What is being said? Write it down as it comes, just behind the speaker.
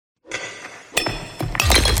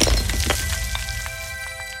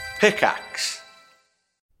Pickaxe.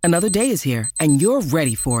 Another day is here, and you're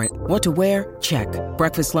ready for it. What to wear? Check.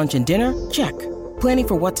 Breakfast, lunch, and dinner? Check. Planning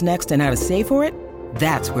for what's next and how to save for it?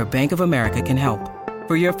 That's where Bank of America can help.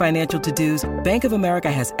 For your financial to-dos, Bank of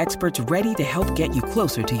America has experts ready to help get you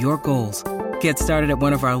closer to your goals. Get started at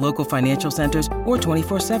one of our local financial centers or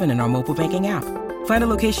 24/7 in our mobile banking app. Find a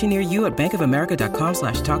location near you at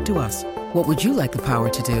bankofamerica.com/talktous. What would you like the power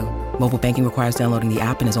to do? Mobile banking requires downloading the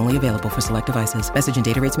app and is only available for select devices. Message and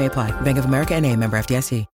data rates may apply. Bank of America N.A., member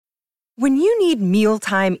FDIC. When you need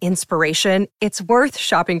mealtime inspiration, it's worth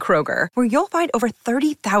shopping Kroger, where you'll find over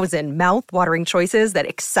 30,000 mouth-watering choices that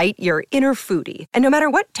excite your inner foodie. And no matter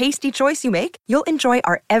what tasty choice you make, you'll enjoy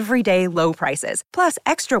our everyday low prices, plus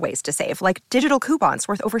extra ways to save, like digital coupons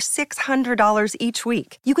worth over $600 each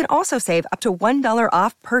week. You can also save up to $1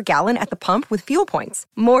 off per gallon at the pump with fuel points.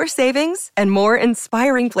 More savings and more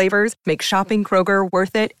inspiring flavors make shopping Kroger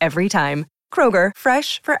worth it every time. Kroger,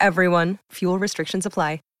 fresh for everyone. Fuel restrictions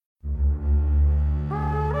apply.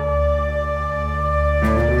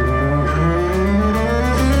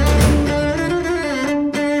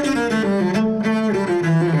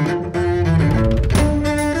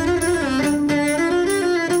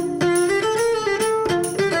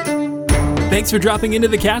 Thanks for dropping into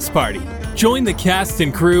the cast party. Join the cast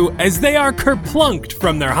and crew as they are kerplunked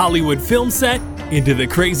from their Hollywood film set into the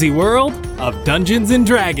crazy world of Dungeons and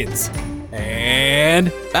Dragons.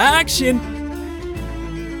 And action!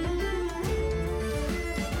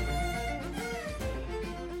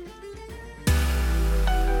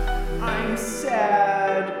 I'm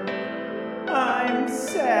sad. I'm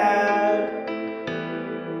sad.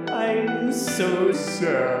 I'm so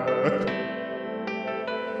sad.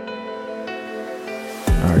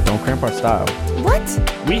 Alright, don't cramp our style. What?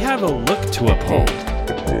 We have a look to uphold.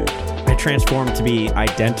 I transform to be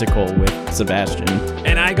identical with Sebastian.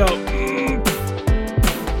 And I go,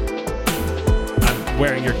 I'm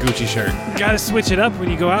wearing your Gucci shirt. You gotta switch it up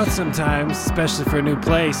when you go out sometimes, especially for a new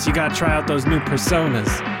place. You gotta try out those new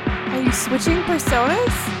personas. Are you switching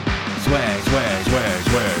personas? Swag, swag, swag,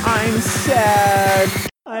 swag. I'm sad.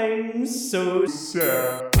 I'm so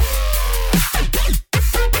sad.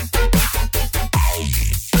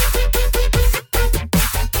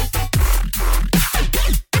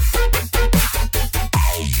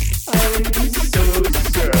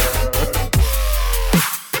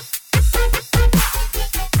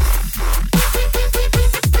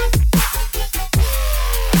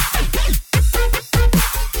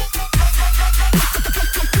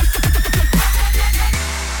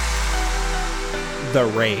 The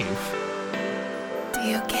rave. Do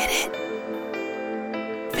you get it,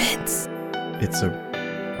 Vince? It's a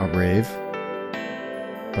rave,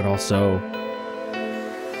 but also...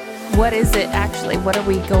 What is it actually? What are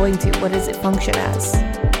we going to? What does it function as?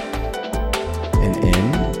 An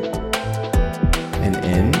inn. An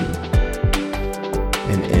inn.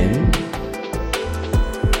 An inn.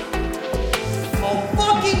 Oh,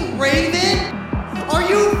 fucking Raven! Are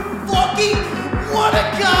you fucking... What a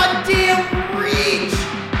goddamn reach!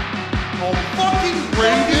 Oh, fucking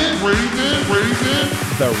Raven!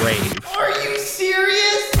 The rave. Are you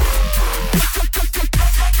serious?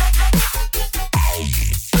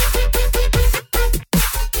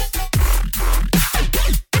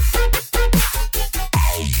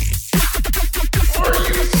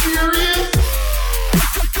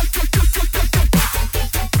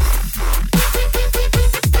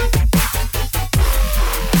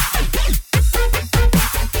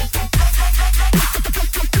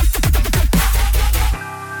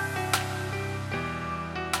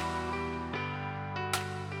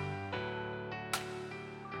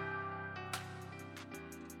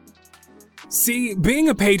 See, being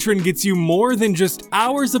a patron gets you more than just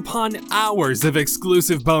hours upon hours of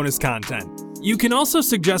exclusive bonus content. You can also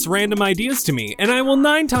suggest random ideas to me, and I will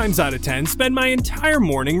 9 times out of 10 spend my entire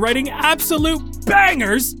morning writing absolute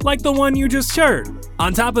bangers like the one you just heard.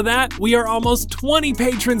 On top of that, we are almost 20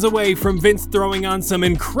 patrons away from Vince throwing on some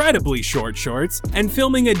incredibly short shorts and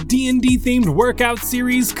filming a D&D themed workout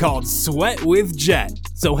series called Sweat with Jet.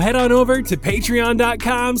 So head on over to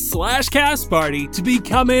patreon.com/castparty to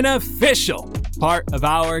become an official part of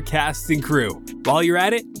our cast and crew. While you're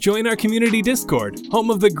at it, join our community Discord, home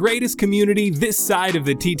of the greatest community this side of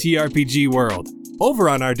the TTRPG world. Over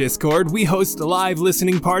on our Discord, we host live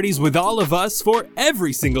listening parties with all of us for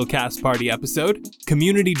every single Cast Party episode,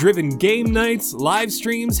 community-driven game nights, live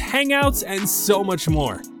streams, hangouts, and so much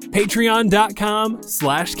more.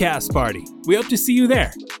 Patreon.com/castparty. We hope to see you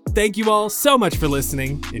there. Thank you all so much for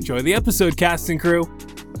listening. Enjoy the episode, Cast and Crew.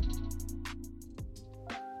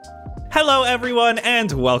 Hello, everyone,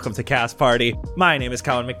 and welcome to Cast Party. My name is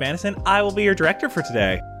Colin McManus, and I will be your director for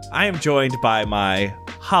today. I am joined by my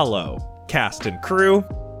hollow cast and crew,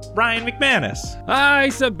 Ryan McManus. Hi,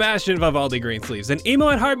 Sebastian Vivaldi Greensleeves, an emo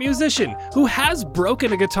at heart musician who has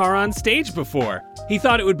broken a guitar on stage before. He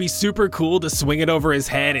thought it would be super cool to swing it over his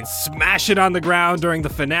head and smash it on the ground during the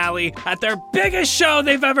finale at their biggest show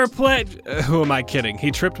they've ever played. Who am I kidding?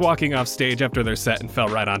 He tripped walking off stage after their set and fell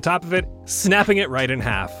right on top of it, snapping it right in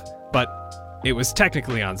half. But it was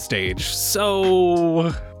technically on stage,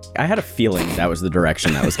 so... I had a feeling that was the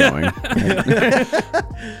direction that was going.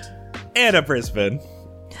 Anna Brisbane.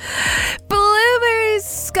 Blueberry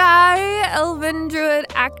Sky, elven druid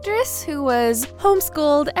actress who was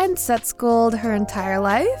homeschooled and set schooled her entire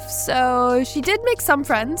life. So she did make some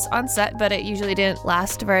friends on set, but it usually didn't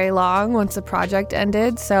last very long once the project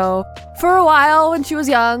ended. So for a while when she was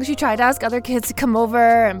young, she tried to ask other kids to come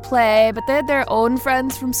over and play, but they had their own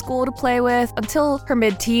friends from school to play with until her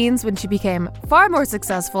mid-teens when she became far more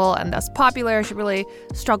successful and thus popular. She really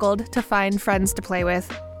struggled to find friends to play with.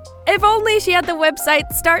 If only she had the website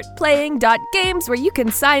startplaying.games where you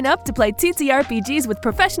can sign up to play TTRPGs with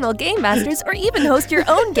professional game masters or even host your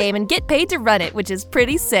own game and get paid to run it, which is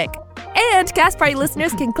pretty sick. And Cast Party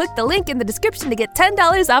listeners can click the link in the description to get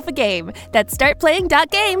 $10 off a game. That's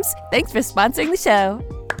startplaying.games. Thanks for sponsoring the show.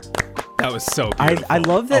 That was so beautiful. I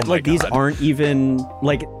love that these God. aren't even,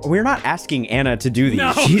 we're not asking Anna to do these.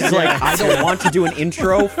 No. She's like, I don't want to do an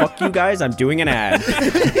intro. Fuck you guys, I'm doing an ad.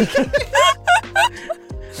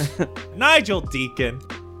 Nigel Deacon.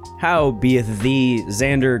 How beeth thee,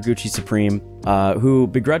 Xander Gucci Supreme, who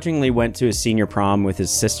begrudgingly went to his senior prom with his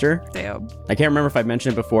sister. Damn. I can't remember if I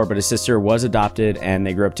mentioned it before, but his sister was adopted and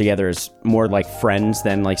they grew up together as more like friends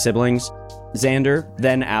than like siblings. Xander,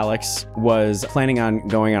 then Alex, was planning on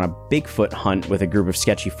going on a Bigfoot hunt with a group of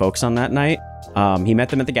sketchy folks on that night. He met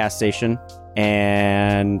them at the gas station,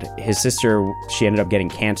 and his sister, she ended up getting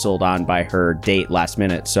canceled on by her date last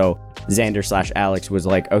minute. So Xander/Alex was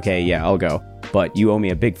like, okay, yeah, I'll go, but you owe me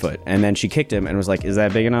a Bigfoot. And then she kicked him and was like, is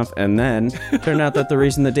that big enough? And then turned out that the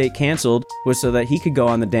reason the date canceled was so that he could go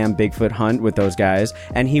on the damn Bigfoot hunt with those guys,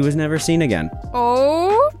 and he was never seen again.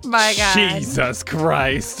 Oh my God. Jesus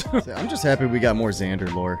Christ. I'm just happy we got more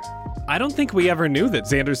Xander lore. I don't think we ever knew that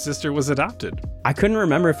Xander's sister was adopted. I couldn't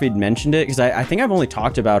remember if he'd mentioned it, because I think I've only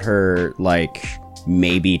talked about her,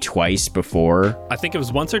 maybe twice before. I think it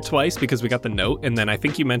was once or twice because we got the note, and then I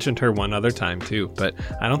think you mentioned her one other time too, but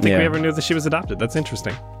I don't think we ever knew that she was adopted. That's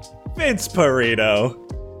interesting. Vince Perito.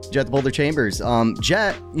 Jet the Boulder Chambers.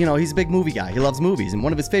 Jet, he's a big movie guy. He loves movies. And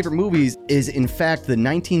one of his favorite movies is, in fact, the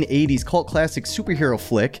 1980s cult classic superhero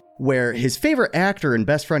flick, where his favorite actor and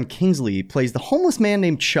best friend Kingsley plays the homeless man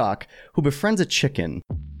named Chuck, who befriends a chicken.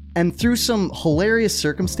 And through some hilarious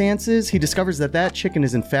circumstances, he discovers that chicken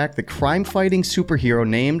is, in fact, the crime-fighting superhero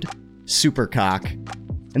named Supercock.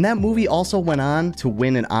 And that movie also went on to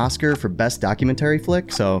win an Oscar for Best Documentary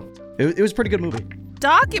Flick, so it was a pretty good movie.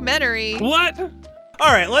 Documentary? What?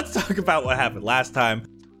 All right, let's talk about what happened last time.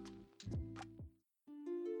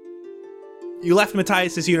 You left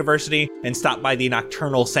Matthias' university and stopped by the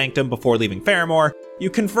Nocturnal Sanctum before leaving Faramore. You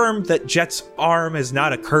confirmed that Jet's arm is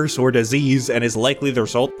not a curse or disease and is likely the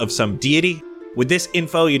result of some deity. With this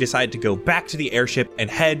info, you decide to go back to the airship and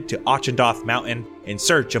head to Auchendoth Mountain in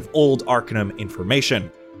search of old Arcanum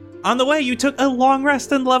information. On the way, you took a long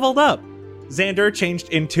rest and leveled up. Xander changed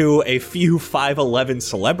into a few 5'11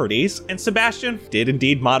 celebrities, and Sebastian did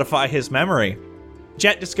indeed modify his memory.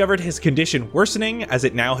 Jet discovered his condition worsening as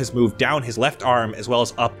it now has moved down his left arm as well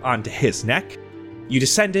as up onto his neck. You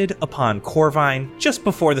descended upon Corvine just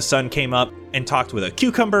before the sun came up and talked with a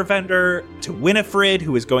cucumber vendor, to Winifred,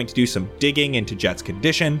 who was going to do some digging into Jet's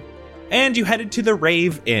condition, and you headed to the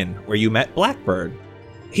Rave Inn, where you met Blackbird.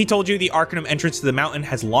 He told you the Arcanum entrance to the mountain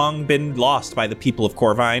has long been lost by the people of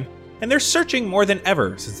Corvine, and they're searching more than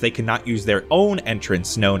ever since they cannot use their own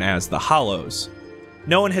entrance known as the Hollows.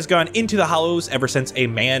 No one has gone into the Hollows ever since a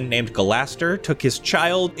man named Galaster took his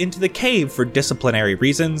child into the cave for disciplinary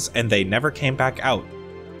reasons, and they never came back out.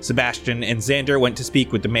 Sebastian and Xander went to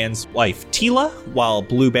speak with the man's wife Tila, while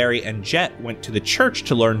Blueberry and Jet went to the church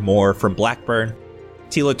to learn more from Blackburn.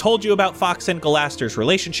 Tila told you about Fox and Galaster's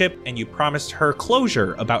relationship, and you promised her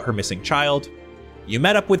closure about her missing child. You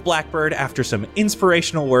met up with Blackbird after some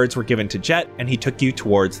inspirational words were given to Jet, and he took you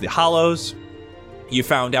towards the Hollows. You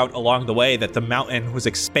found out along the way that the mountain was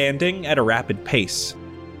expanding at a rapid pace.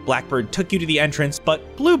 Blackbird took you to the entrance,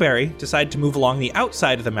 but Blueberry decided to move along the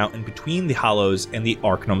outside of the mountain between the Hollows and the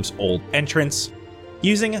Arcanum's old entrance.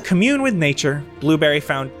 Using a commune with nature, Blueberry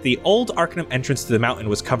found the old Arcanum entrance to the mountain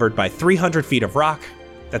was covered by 300 feet of rock,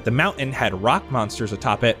 that the mountain had rock monsters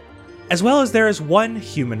atop it, as well as there is one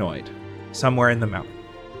humanoid somewhere in the mountain.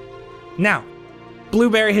 Now,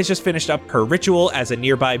 Blueberry has just finished up her ritual as a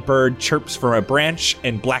nearby bird chirps from a branch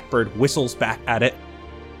and Blackbird whistles back at it.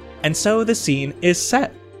 And so the scene is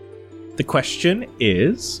set. The question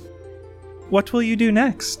is, what will you do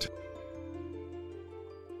next?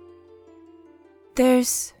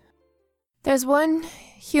 There's one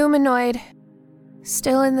humanoid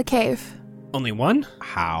still in the cave. Only one?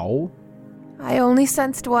 How? I only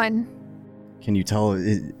sensed one. Can you tell,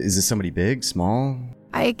 is this somebody big, small?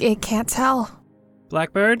 I can't tell.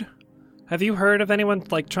 Blackbird, have you heard of anyone,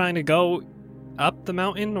 like, trying to go up the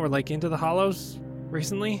mountain or, like, into the hollows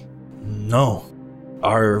recently? No.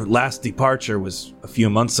 Our last departure was a few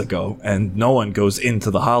months ago, and no one goes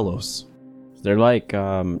into the hollows. Is there, like,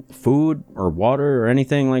 food or water or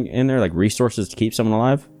anything, like, in there? Like, resources to keep someone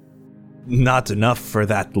alive? Not enough for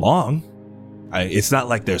that long. It's not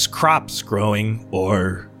like there's crops growing,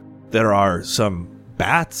 or there are some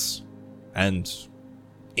bats and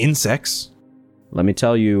insects. Let me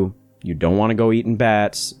tell you, you don't want to go eating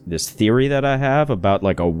bats. This theory that I have about,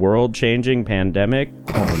 like, a world-changing pandemic,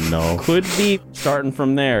 oh no, could be starting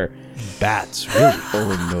from there. Bats, really?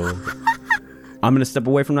 Oh no. I'm gonna step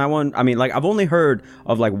away from that one. I mean, like, I've only heard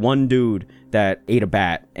of, like, one dude that ate a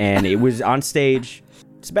bat, and it was on stage.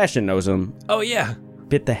 Sebastian knows him. Oh, yeah.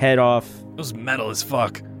 Bit the head off. It was metal as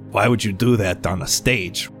fuck. Why would you do that on a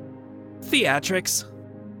stage? Theatrics.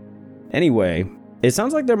 Anyway, it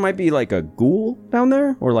sounds like there might be, like, a ghoul down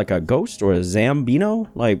there, or, like, a ghost, or a Zambino.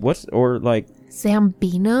 Like, what's, or, like...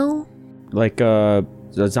 Zambino? Like, a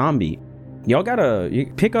zombie. Y'all gotta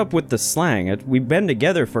pick up with the slang. We've been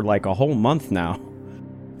together for, like, a whole month now.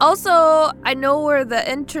 Also, I know where the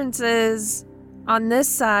entrance is on this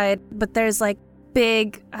side, but there's, like,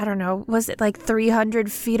 big, I don't know, was it like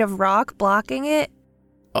 300 feet of rock blocking it?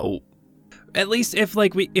 Oh. At least if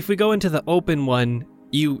we go into the open one,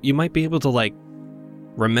 you might be able to, like,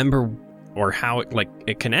 remember or how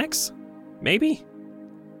it connects? Maybe?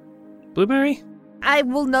 Blueberry? I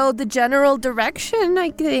will know the general direction,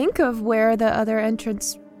 I think, of where the other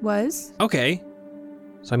entrance was. Okay.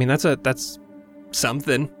 So I mean that's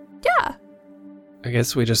something. Yeah. I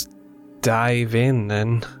guess we just dive in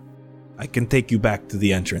then. I can take you back to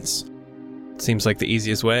the entrance. Seems like the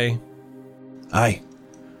easiest way. Aye.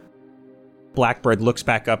 Blackbird looks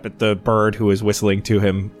back up at the bird who was whistling to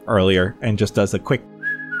him earlier and just does a quick...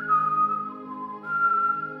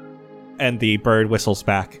 And the bird whistles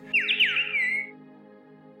back.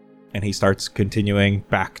 And he starts continuing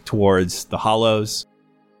back towards the hollows.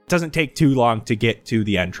 It doesn't take too long to get to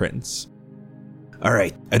the entrance.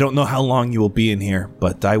 Alright, I don't know how long you will be in here,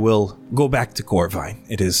 but I will go back to Corvine.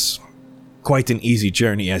 It is quite an easy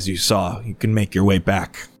journey, as you saw. You can make your way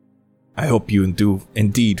back. I hope you do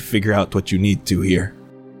indeed figure out what you need to here.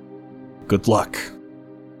 Good luck.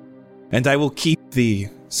 And I will keep the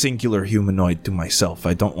singular humanoid to myself.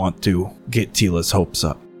 I don't want to get Tila's hopes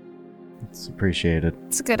up. It's appreciated.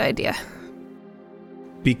 It's a good idea.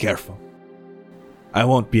 Be careful. I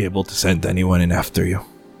won't be able to send anyone in after you.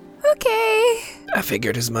 Okay. I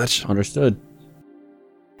figured as much. Understood.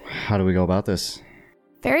 How do we go about this?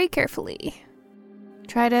 Very carefully.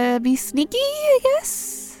 Try to be sneaky, I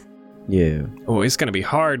guess? Yeah. Oh, it's gonna be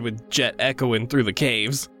hard with Jet echoing through the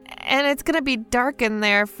caves. And it's gonna be dark in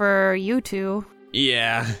there for you two.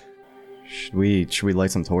 Yeah. Should we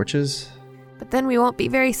light some torches? But then we won't be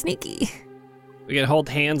very sneaky. We could hold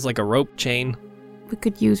hands like a rope chain. We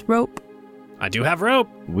could use rope. I do have rope.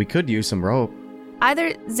 We could use some rope.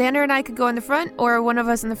 Either Xander and I could go in the front, or one of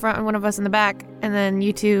us in the front and one of us in the back, and then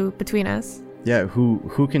you two between us. Yeah,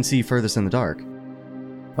 who can see furthest in the dark?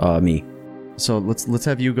 Me. So let's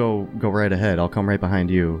have you go right ahead. I'll come right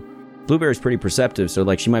behind you. Blueberry's pretty perceptive, so,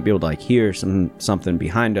 like, she might be able to, like, hear something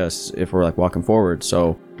behind us if we're, like, walking forward,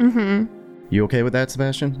 so... Mm-hmm. You okay with that,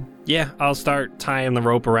 Sebastian? Yeah, I'll start tying the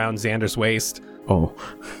rope around Xander's waist. Oh,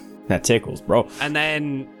 that tickles, bro. And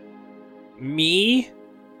then me,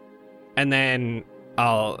 and then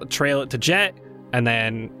I'll trail it to Jet, and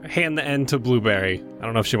then hand the end to Blueberry. I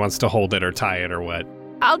don't know if she wants to hold it or tie it or what.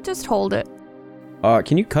 I'll just hold it.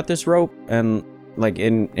 Can you cut this rope and, like,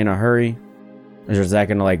 in a hurry? Or is that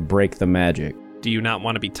gonna, like, break the magic? Do you not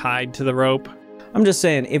want to be tied to the rope? I'm just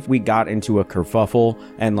saying, if we got into a kerfuffle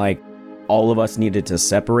and, like, all of us needed to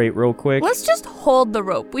separate real quick... Let's just hold the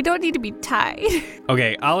rope. We don't need to be tied.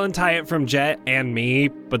 Okay, I'll untie it from Jet and me,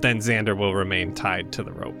 but then Xander will remain tied to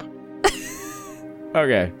the rope.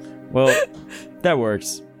 Okay, well, that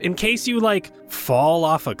works. In case you, like, fall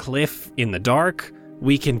off a cliff in the dark,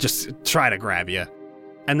 we can just try to grab you.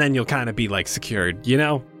 And then you'll kind of be, like, secured, you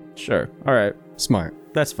know? Sure, alright. Smart.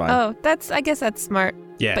 That's fine. Oh, I guess that's smart.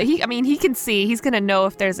 Yeah. But he can see. He's going to know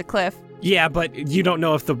if there's a cliff. Yeah, but you don't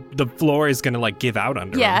know if the floor is going to like give out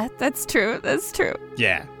under Yeah, him. that's true. That's true.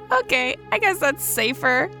 Yeah. Okay, I guess that's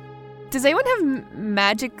safer. Does anyone have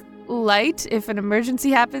magic light if an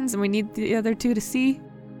emergency happens and we need the other two to see?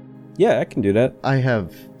 Yeah, I can do that. I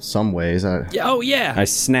have some ways. Oh, yeah. I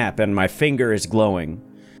snap and my finger is glowing.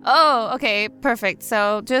 Oh, okay, perfect.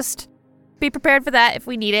 So just be prepared for that if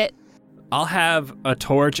we need it. I'll have a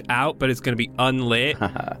torch out, but it's going to be unlit.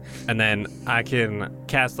 And then I can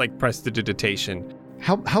cast like prestidigitation.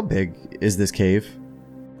 How big is this cave?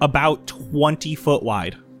 About 20 foot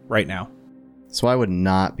wide right now. So I would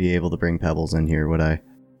not be able to bring pebbles in here, would I?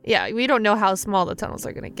 Yeah, we don't know how small the tunnels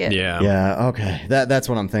are going to get. Yeah. Yeah, okay. That's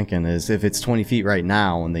what I'm thinking is if it's 20 feet right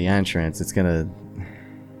now in the entrance, it's gonna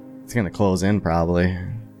close in probably.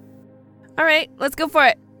 All right, let's go for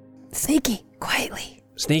it. Sneaky, quietly.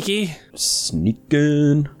 Sneaky?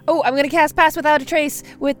 Sneaking. Oh, I'm going to cast Pass Without a Trace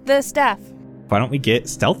with the staff. Why don't we get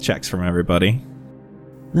stealth checks from everybody?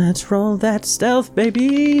 Let's roll that stealth,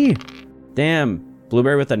 baby. Damn.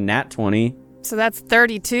 Blueberry with a nat 20. So that's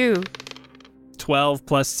 32. 12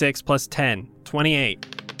 plus 6 plus 10. 28.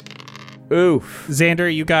 Oof.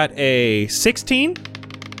 Xander, you got a 16.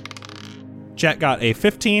 Jet got a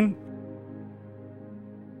 15.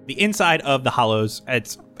 The inside of the hollows,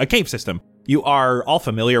 it's a cave system. You are all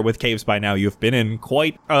familiar with caves by now. You've been in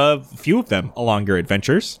quite a few of them along your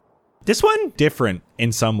adventures. This one, different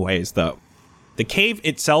in some ways, though. The cave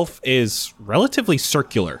itself is relatively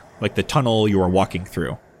circular, like the tunnel you are walking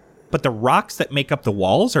through. But the rocks that make up the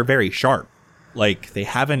walls are very sharp, like they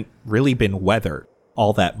haven't really been weathered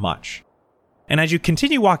all that much. And as you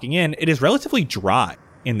continue walking in, it is relatively dry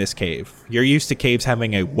in this cave. You're used to caves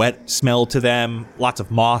having a wet smell to them, lots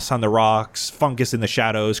of moss on the rocks, fungus in the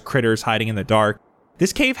shadows, critters hiding in the dark.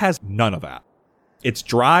 This cave has none of that. It's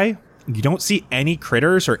dry. You don't see any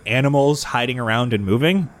critters or animals hiding around and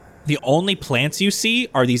moving. The only plants you see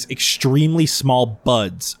are these extremely small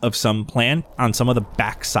buds of some plant on some of the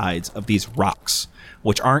backsides of these rocks,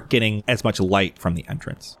 which aren't getting as much light from the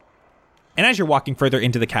entrance. And as you're walking further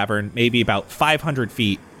into the cavern, maybe about 500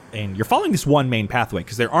 feet, and you're following this one main pathway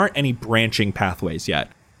because there aren't any branching pathways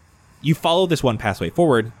yet. You follow this one pathway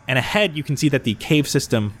forward, and ahead you can see that the cave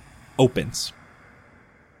system opens.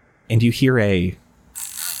 And you hear a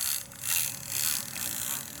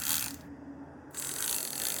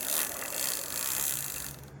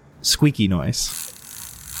squeaky noise.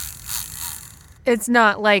 It's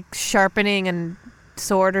not like sharpening a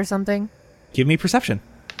sword or something. Give me perception.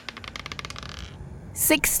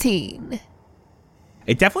 16.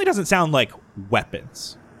 It definitely doesn't sound like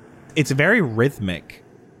weapons. It's very rhythmic.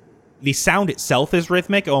 The sound itself is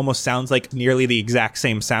rhythmic. It almost sounds like nearly the exact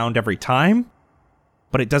same sound every time,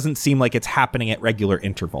 but it doesn't seem like it's happening at regular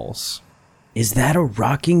intervals. Is that a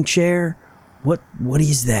rocking chair? What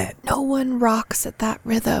is that? No one rocks at that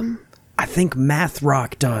rhythm. I think math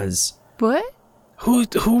rock does. What?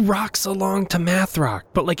 Who rocks along to math rock,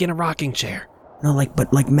 but like in a rocking chair? No,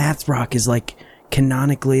 but math rock is like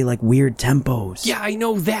canonically like weird tempos. Yeah, I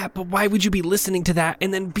know that, but why would you be listening to that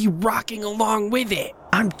and then be rocking along with it?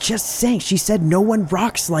 I'm just saying, she said no one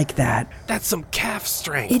rocks like that. That's some calf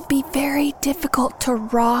strength. It'd be very difficult to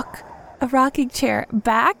rock a rocking chair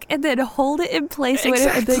back and then hold it in place and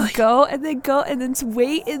then go and then go and then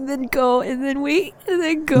wait and then go and then wait and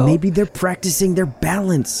then go. Maybe they're practicing their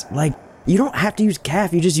balance. Like, you don't have to use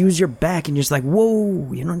calf, you just use your back and you're just like,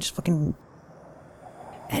 whoa, just fucking...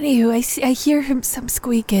 Anywho, I hear some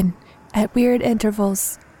squeaking at weird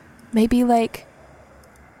intervals. Maybe like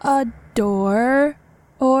a door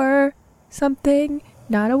or something,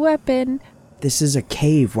 not a weapon. This is a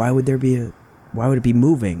cave. Why would it be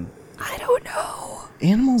moving? I don't know.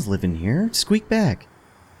 Animals live in here. Squeak back.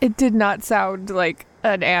 It did not sound like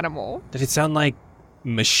an animal. Did it sound like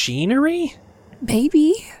machinery?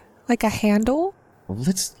 Maybe like a handle. Well,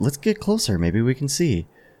 let's get closer. Maybe we can see.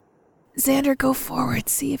 Xander, go forward.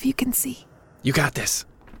 See if you can see. You got this.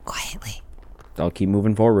 Quietly. I'll keep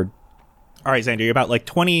moving forward. All right, Xander, you're about like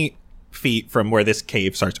 20 feet from where this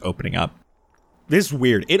cave starts opening up. This is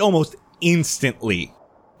weird. It almost instantly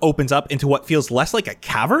opens up into what feels less like a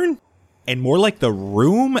cavern and more like the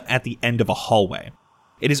room at the end of a hallway.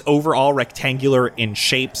 It is overall rectangular in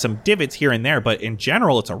shape, some divots here and there, but in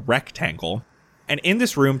general, it's a rectangle. And in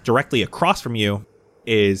this room, directly across from you,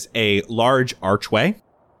 is a large archway.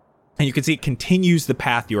 And you can see it continues the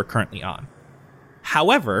path you are currently on.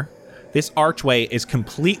 However, this archway is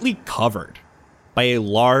completely covered by a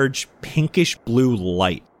large pinkish blue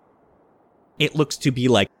light. It looks to be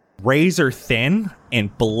like razor thin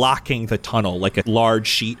and blocking the tunnel like a large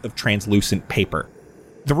sheet of translucent paper.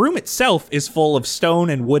 The room itself is full of stone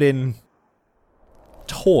and wooden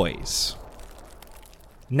toys.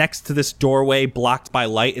 Next to this doorway, blocked by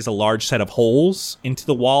light, is a large set of holes into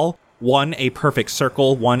the wall. One a perfect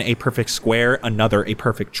circle, one a perfect square, another a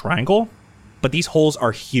perfect triangle. But these holes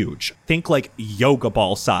are huge. Think like yoga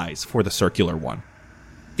ball size for the circular one.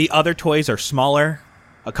 The other toys are smaller.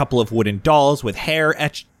 A couple of wooden dolls with hair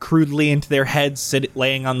etched crudely into their heads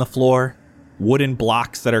laying on the floor. Wooden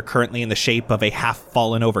blocks that are currently in the shape of a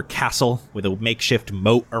half-fallen-over castle with a makeshift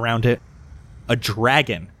moat around it. A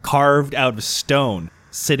dragon carved out of stone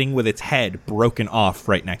sitting with its head broken off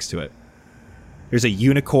right next to it. There's a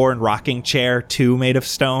unicorn rocking chair, too, made of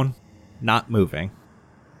stone, not moving.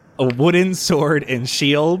 A wooden sword and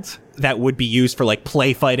shield that would be used for like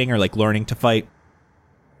play fighting or like learning to fight.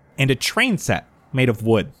 And a train set made of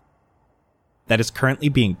wood that is currently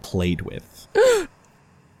being played with.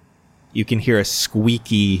 You can hear a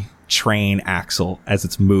squeaky train axle as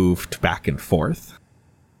it's moved back and forth.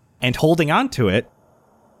 And holding onto it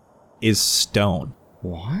is stone.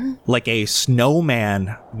 What? Like a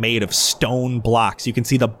snowman made of stone blocks. You can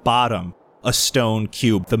see the bottom, a stone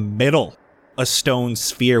cube. The middle, a stone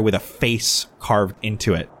sphere with a face carved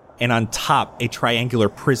into it. And on top, a triangular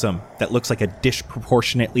prism that looks like a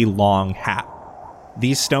disproportionately long hat.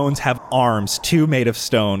 These stones have arms, two made of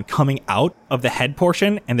stone, coming out of the head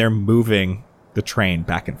portion, and they're moving the train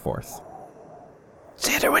back and forth.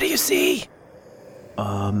 Xander, what do you see?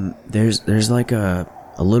 There's like a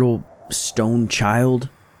little stone child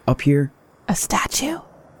up here. A statue?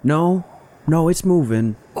 No, it's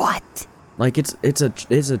moving. What? Like it's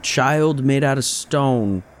a child made out of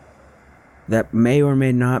stone that may or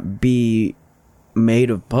may not be made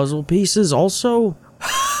of puzzle pieces also.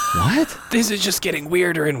 What? This is just getting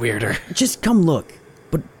weirder and weirder. Just come look,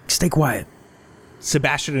 but stay quiet.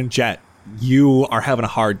 Sebastian and Jet, you are having a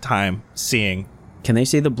hard time seeing. Can they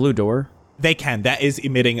see the blue door? They can. That is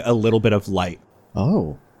emitting a little bit of light.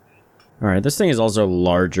 Oh. All right, this thing is also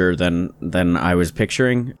larger than I was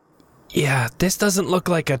picturing. Yeah, this doesn't look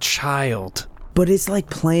like a child. But it's like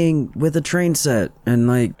playing with a train set, and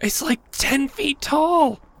like It's like 10 feet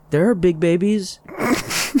tall. there are big babies.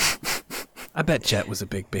 I bet Jet was a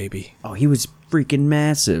big baby. Oh, he was freaking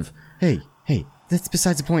massive. Hey, that's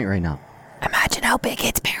besides the point right now. Imagine how big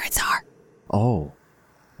its parents are. Oh.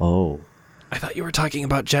 I thought you were talking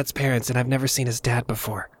about Jet's parents, and I've never seen his dad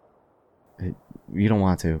before. You don't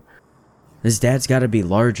want to. His dad's got to be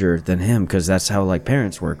larger than him, because that's how like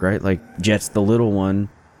parents work, right? Like Jet's the little one,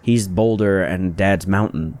 he's Boulder, and Dad's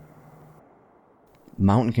Mountain.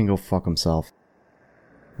 Mountain can go fuck himself.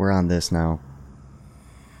 We're on this now.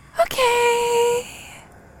 Okay.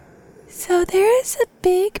 So there's a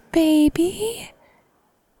big baby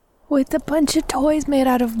with a bunch of toys made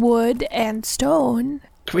out of wood and stone.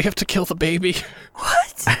 Do we have to kill the baby?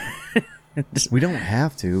 What? We don't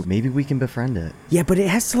have to. Maybe we can befriend it. Yeah, but it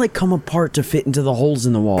has to like come apart to fit into the holes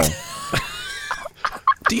in the wall.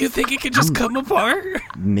 Do you think it could just come apart?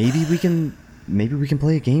 Maybe we can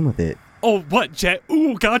play a game with it. Oh, what, Jet?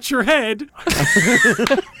 Ooh, got your head.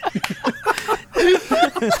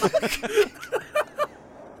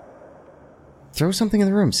 Throw something in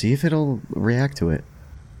the room. See if it'll react to it.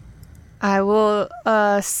 I will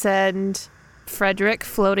send Frederick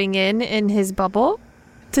floating in his bubble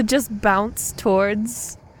to just bounce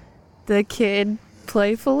towards the kid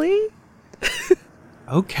playfully.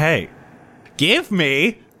 Okay. Give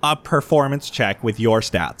me a performance check with your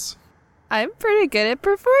stats. I'm pretty good at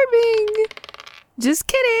performing. Just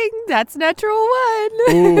kidding. That's natural 1.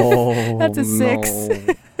 Oh, That's a 6.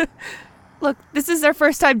 no. Look, this is our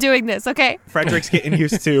first time doing this, okay? Frederick's getting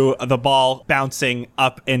used to the ball bouncing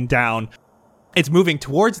up and down. It's moving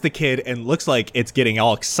towards the kid and looks like it's getting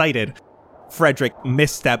all excited. Frederick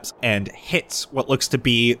missteps and hits what looks to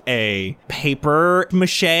be a paper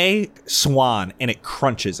mache swan, and it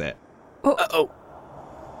crunches it. Uh-oh.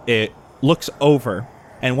 It looks over,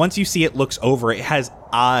 and once you see it looks over, it has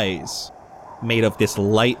eyes made of this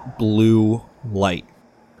light blue light.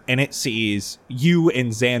 And it sees you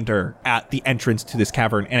and Xander at the entrance to this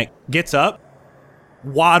cavern, and it gets up,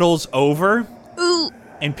 waddles over,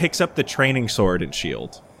 and picks up the training sword and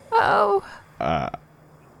shield. Oh.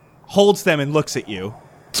 Holds them and looks at you.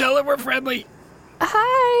 Tell her we're friendly.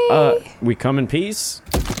 Hi. We come in peace?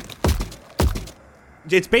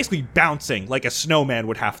 It's basically bouncing like a snowman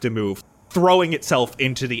would have to move, throwing itself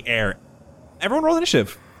into the air. Everyone roll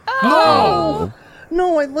initiative. No,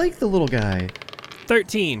 I like the little guy.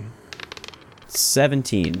 13.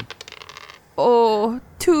 17. Oh,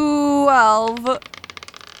 12.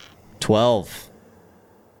 12.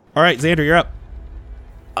 All right, Xander, you're up.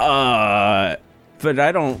 But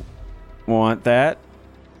I don't want that.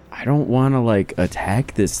 I don't want to, like,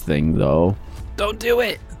 attack this thing, though. Don't do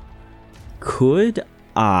it. Could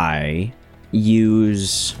I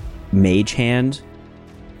use Mage Hand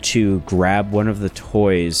to grab one of the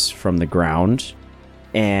toys from the ground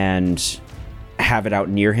and have it out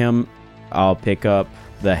near him? I'll pick up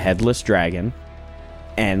the headless dragon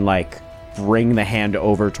and, like, bring the hand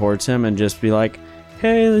over towards him and just be like,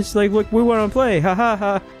 hey, it's like, look, we want to play, ha ha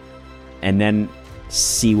ha. And then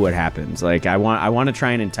see what happens. Like, I want to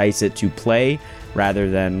try and entice it to play rather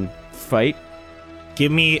than fight.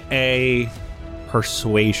 Give me a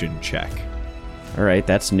persuasion check. All right,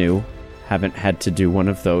 that's new. Haven't had to do one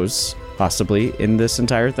of those, possibly, in this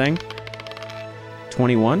entire thing.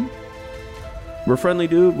 21? We're friendly,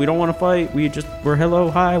 dude. We don't want to fight. We're hello,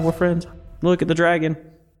 hi, we're friends. Look at the dragon.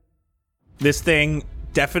 This thing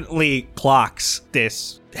definitely clocks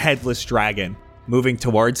this headless dragon moving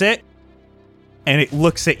towards it, and it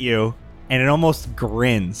looks at you, and it almost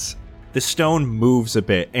grins. The stone moves a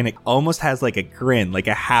bit, and it almost has like a grin, like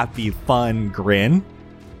a happy, fun grin,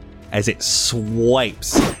 as it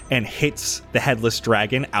swipes and hits the headless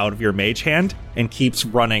dragon out of your mage hand and keeps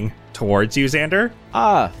running towards you, Xander.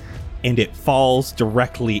 And it falls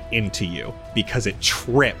directly into you because it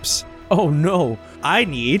trips. Oh, no. I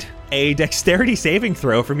need a dexterity saving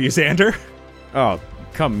throw from you, Xander. Oh,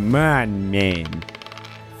 come on, man.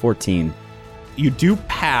 14. You do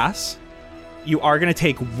pass. You are going to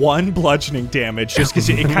take 1 bludgeoning damage just because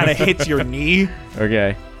it kind of hits your knee.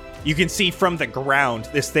 Okay. You can see from the ground,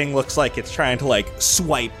 this thing looks like it's trying to, like,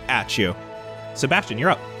 swipe at you. Sebastian,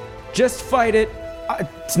 you're up. Just fight it.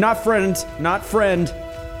 It's not friend.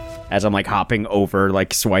 As I'm, like, hopping over,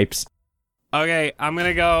 like, swipes. Okay, I'm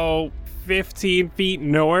gonna go 15 feet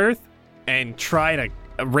north and try to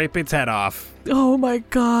rip its head off. Oh my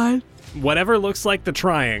god. Whatever looks like the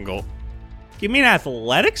triangle. Give me an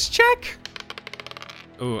athletics check.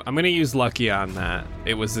 Ooh, I'm gonna use lucky on that.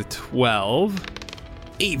 It was a 12.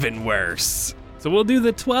 Even worse. So we'll do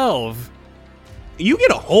the 12. You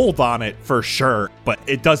get a hold on it for sure, but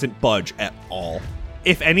it doesn't budge at all.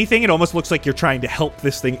 If anything, it almost looks like you're trying to help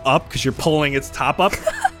this thing up because you're pulling its top up.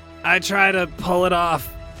 I try to pull it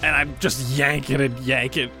off, and I'm just yanking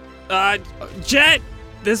it. Jet,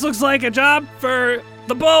 this looks like a job for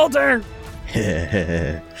the boulder.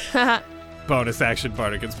 Bonus action,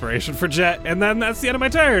 bardic inspiration for Jet, and then that's the end of my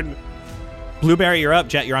turn. Blueberry, you're up.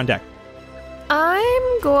 Jet, you're on deck.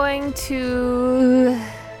 I'm going to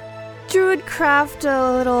druid craft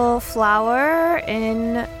a little flower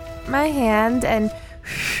in my hand and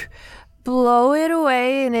blow it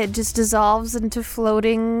away, and it just dissolves into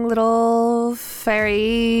floating little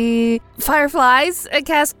fairy fireflies. I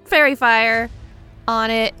cast fairy fire on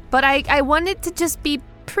it, but I want it to just be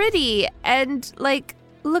pretty and, like,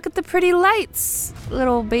 look at the pretty lights,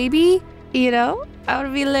 little baby. You know, I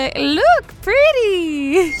would be like, look,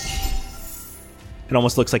 pretty. It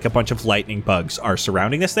almost looks like a bunch of lightning bugs are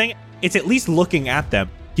surrounding this thing. It's at least looking at them.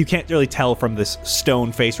 You can't really tell from this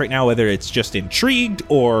stone face right now whether it's just intrigued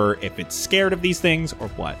or if it's scared of these things or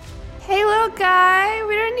what. Hey, little guy,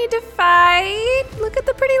 we don't need to fight. Look at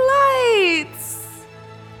the pretty lights.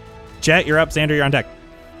 Jet, you're up. Xander, you're on deck.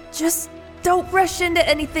 Just don't rush into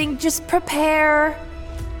anything. Just prepare.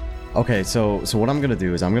 Okay, so what I'm gonna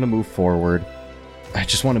do is I'm gonna move forward. I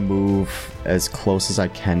just want to move as close as I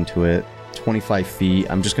can to it. 25 feet.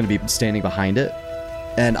 I'm just gonna be standing behind it,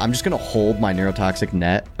 and I'm just gonna hold my neurotoxic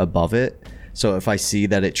net above it. So if I see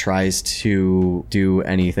that it tries to do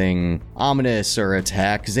anything ominous or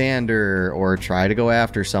attack Xander or try to go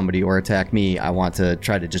after somebody or attack me, I want to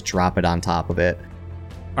try to just drop it on top of it.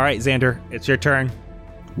 All right, Xander, it's your turn.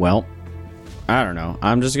 Well, I don't know.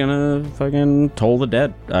 I'm just gonna fucking toll the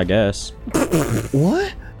dead, I guess.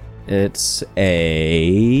 What? It's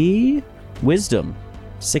a wisdom.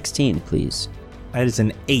 16, please. That is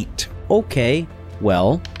an 8. Okay,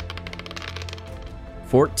 well,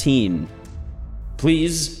 14.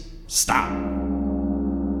 Please stop.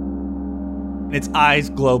 Its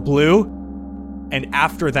eyes glow blue, and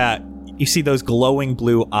after that, you see those glowing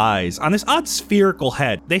blue eyes on this odd spherical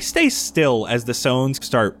head. They stay still as the stones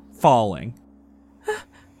start falling.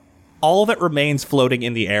 All that remains floating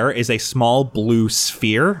in the air is a small blue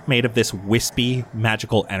sphere made of this wispy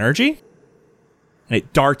magical energy, and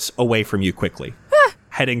it darts away from you quickly,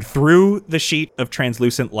 heading through the sheet of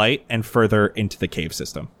translucent light and further into the cave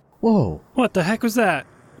system. Whoa. What the heck was that?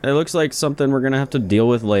 It looks like something we're gonna have to deal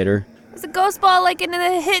with later. It's a ghost ball like in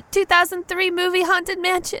the hit 2003 movie Haunted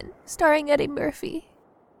Mansion, starring Eddie Murphy.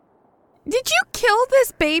 Did you kill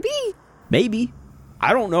this baby? Maybe.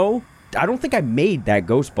 I don't know. I don't think I made that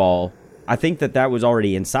ghost ball. I think that was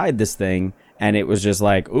already inside this thing, and it was just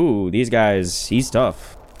like, ooh, these guys, he's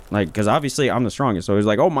tough. Like, because obviously I'm the strongest. So he's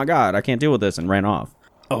like, oh my God, I can't deal with this, and ran off.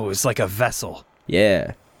 Oh, it's like a vessel.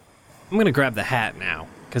 Yeah. I'm gonna grab the hat now,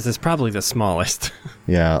 because it's probably the smallest.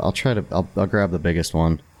 Yeah, I'll grab the biggest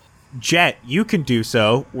one. Jet, you can do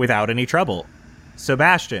so without any trouble.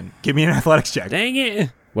 Sebastian, give me an athletics check. Dang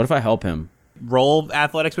it. What if I help him? Roll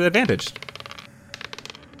athletics with advantage.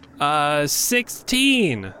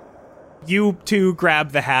 16. You two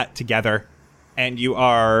grab the hat together, and you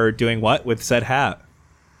are doing what with said hat?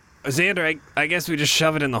 Xander, I guess we just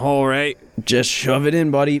shove it in the hole, right? Just shove it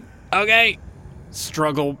in, buddy. Okay.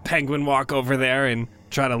 Struggle penguin walk over there and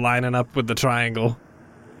try to line it up with the triangle.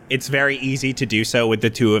 It's very easy to do so with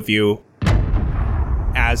the two of you.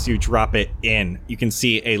 As you drop it in, you can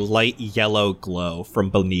see a light yellow glow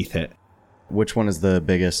from beneath it. Which one is the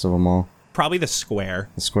biggest of them all? Probably the square.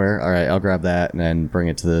 The square? All right, I'll grab that and then bring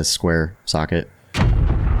it to the square socket.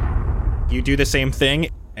 You do the same thing,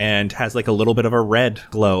 and has like a little bit of a red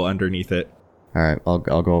glow underneath it. All right, I'll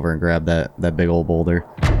go over and grab that big old boulder.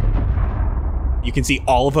 You can see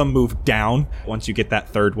all of them move down once you get that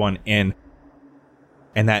third one in.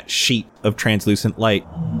 And that sheet of translucent light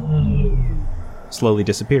slowly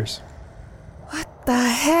disappears. What the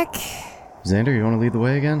heck? Xander, you want to lead the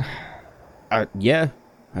way again? Yeah.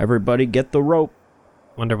 Everybody get the rope.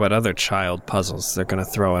 Wonder what other child puzzles they're gonna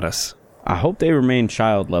throw at us. I hope they remain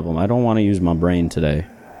child level. I don't want to use my brain today.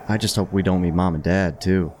 I just hope we don't meet Mom and Dad,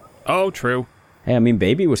 too. Oh, true. Hey, I mean,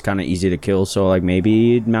 Baby was kind of easy to kill, so like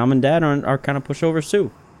maybe Mom and Dad are kind of pushovers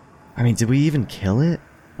too. I mean, did we even kill it?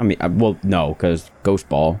 I mean, well, no, because Ghost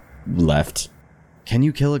Ball left. Can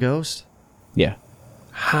you kill a ghost? Yeah.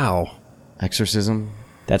 How? Exorcism?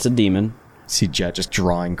 That's a demon. See Jet just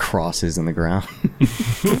drawing crosses in the ground.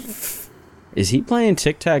 Is he playing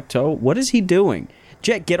tic-tac-toe? What is he doing?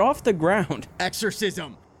 Jet, get off the ground.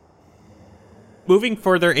 Exorcism! Moving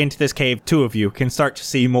further into this cave, two of you can start to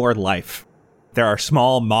see more life. There are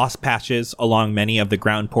small moss patches along many of the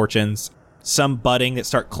ground portions, some budding that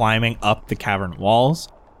start climbing up the cavern walls.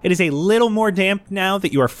 It is a little more damp now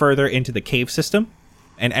that you are further into the cave system,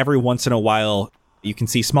 and every once in a while you can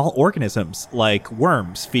see small organisms like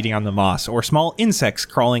worms feeding on the moss or small insects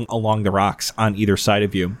crawling along the rocks on either side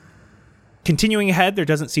of you. Continuing ahead, there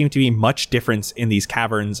doesn't seem to be much difference in these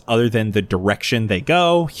caverns other than the direction they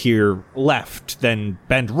go. Here left, then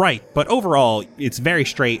bend right, but overall it's very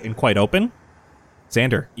straight and quite open.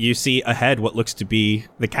 Xander, you see ahead what looks to be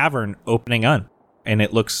the cavern opening on, and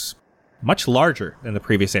it looks much larger than the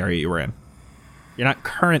previous area you were in. You're not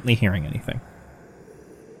currently hearing anything.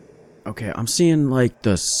 Okay, I'm seeing like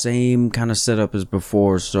the same kind of setup as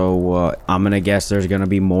before, so I'm gonna guess there's gonna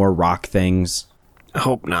be more rock things. I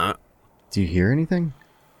hope not. Do you hear anything?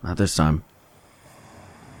 Not this time.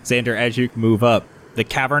 Xander, as you move up, the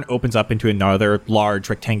cavern opens up into another large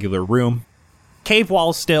rectangular room. Cave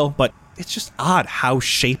walls still, but it's just odd how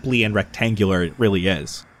shapely and rectangular it really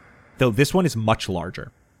is. Though this one is much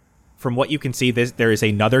larger. From what you can see, there is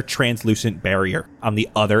another translucent barrier on the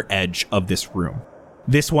other edge of this room.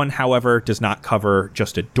 This one, however, does not cover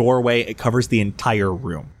just a doorway, it covers the entire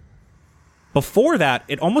room. Before that,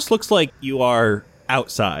 it almost looks like you are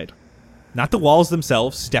outside. Not the walls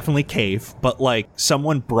themselves, definitely cave, but like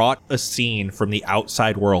someone brought a scene from the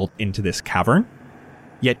outside world into this cavern,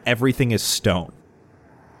 yet everything is stone.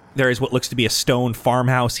 There is what looks to be a stone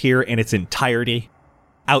farmhouse here in its entirety.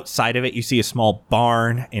 Outside of it, you see a small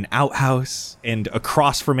barn, an outhouse, and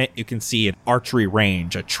across from it, you can see an archery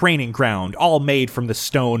range, a training ground, all made from the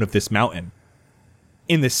stone of this mountain.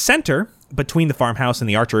 In the center, between the farmhouse and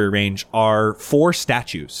the archery range, are 4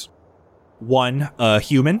 statues. One, a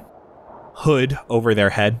human, hood over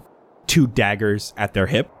their head, 2 daggers at their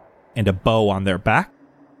hip, and a bow on their back.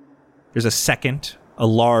 There's a second, a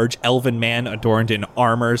large elven man adorned in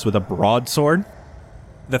armors with a broadsword.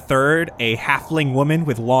 The third, a halfling woman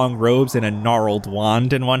with long robes and a gnarled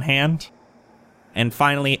wand in one hand. And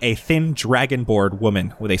finally, a thin dragonborn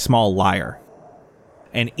woman with a small lyre.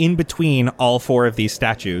 And in between all 4 of these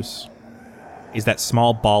statues is that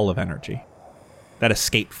small ball of energy that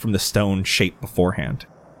escaped from the stone shape beforehand.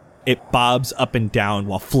 It bobs up and down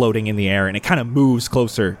while floating in the air, and it kind of moves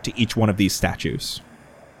closer to each one of these statues.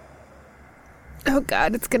 Oh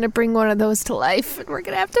god, it's gonna bring one of those to life, and we're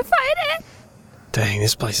gonna have to fight it! Dang,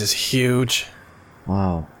 this place is huge.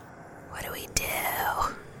 Wow. What do we do?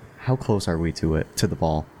 How close are we to it, to the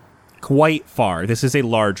ball? Quite far. This is a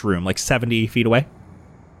large room, like 70 feet away.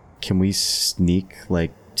 Can we sneak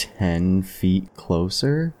like 10 feet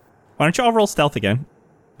closer? Why don't you all roll stealth again?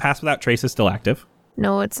 Pass Without Trace is still active.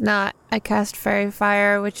 No, it's not. I cast Fairy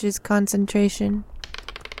Fire, which is concentration.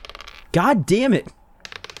 God damn it!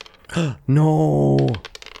 No!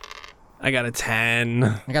 I got a 10.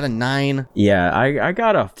 I got a 9. Yeah, I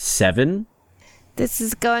got a 7. This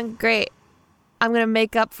is going great. I'm going to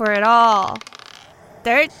make up for it all.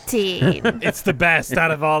 13. It's the best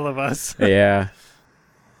out of all of us. Yeah.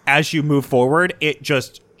 As you move forward, it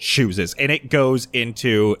just chooses and it goes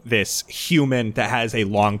into this human that has a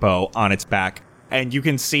longbow on its back. And you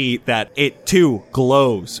can see that it too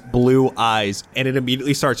glows blue eyes, and it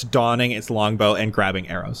immediately starts donning its longbow and grabbing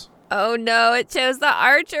arrows. Oh no, it chose the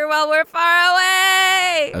archer while we're far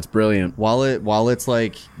away. That's brilliant. While it's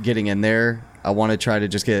like getting in there, I want to try to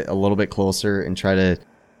just get a little bit closer and try to.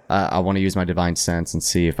 I want to use my divine sense and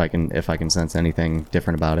see if I can sense anything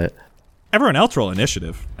different about it. Everyone else roll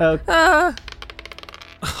initiative. Oh,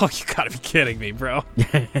 you gotta be kidding me, bro.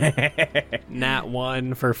 Nat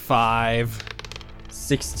 1 for 5.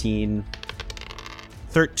 16.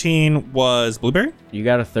 13 was Blueberry. You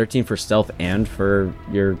got a 13 for stealth and for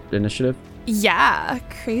your initiative? Yeah,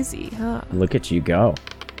 crazy, huh? Look at you go.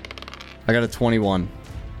 I got a 21.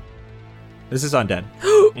 This is undead.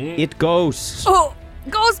 It ghosts. Oh,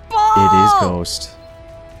 ghost ball! It is Ghost.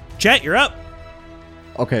 Jet, you're up.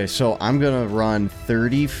 Okay, so I'm gonna run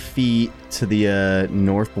 30 feet to the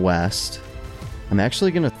northwest. I'm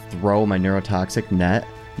actually gonna throw my neurotoxic net,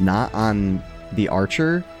 not on the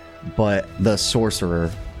archer, but the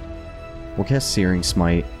sorcerer. We'll cast Searing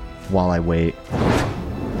Smite while I wait.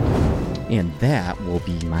 And that will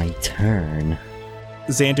be my turn.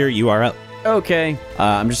 Xander, you are up. Okay.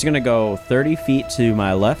 I'm just going to go 30 feet to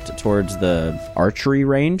my left towards the archery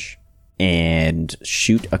range and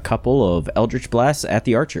shoot a couple of Eldritch Blasts at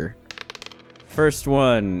the archer. First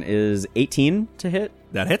one is 18 to hit.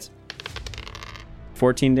 That hits.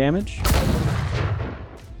 14 damage.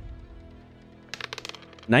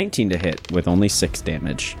 19 to hit with only 6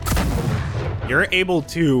 damage. You're able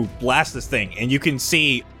to blast this thing, and you can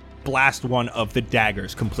see blast one of the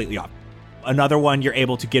daggers completely off. Another one, you're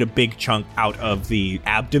able to get a big chunk out of the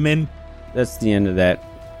abdomen. That's the end of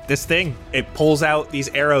that. This thing, it pulls out these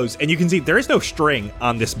arrows, and you can see there is no string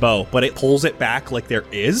on this bow, but it pulls it back like there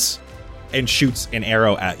is and shoots an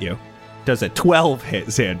arrow at you. Does a 12 hit,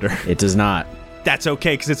 Xander? It does not. That's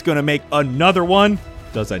okay, because it's going to make another one.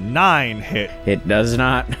 Does a 9 hit? It does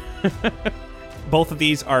not. Both of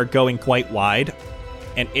these are going quite wide,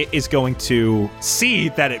 and it is going to see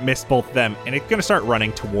that it missed both of them, and it's going to start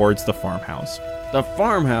running towards the farmhouse. The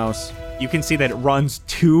farmhouse. You can see that it runs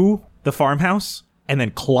to the farmhouse and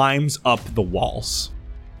then climbs up the walls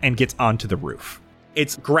and gets onto the roof.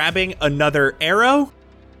 It's grabbing another arrow,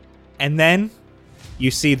 and then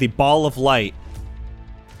you see the ball of light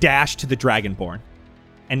dash to the Dragonborn,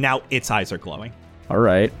 and now its eyes are glowing. All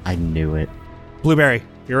right. I knew it. Blueberry,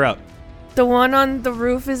 you're up. The one on the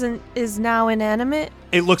roof is now inanimate.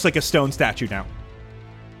 It looks like a stone statue now.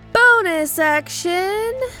 Bonus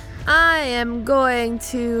action. I am going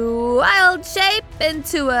to wild shape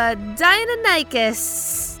into a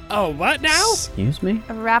Deinonychus, Oh, what now? Excuse me?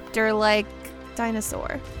 a raptor-like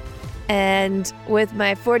dinosaur. And with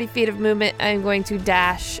my 40 feet of movement, I'm going to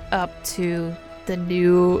dash up to the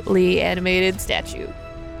newly animated statue.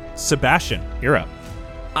 Sebastian, you're up.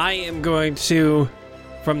 I am going to,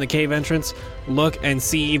 from the cave entrance, look and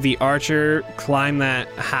see the archer climb that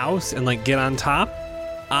house and like get on top.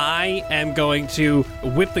 I am going to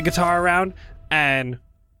whip the guitar around and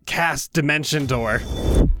cast Dimension Door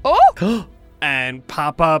Oh! and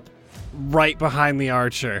pop up right behind the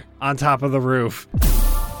archer on top of the roof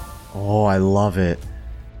Oh, I love it.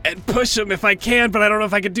 and push him if I can, but I don't know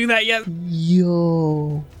if I can do that yet.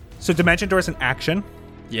 Yo. So Dimension Door is an action.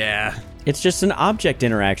 Yeah. It's just an object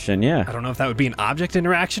interaction, yeah. I don't know if that would be an object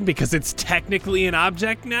interaction because it's technically an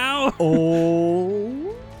object now. Oh.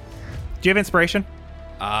 Do you have inspiration?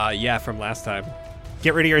 Yeah, from last time.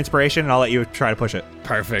 Get rid of your inspiration, and I'll let you try to push it.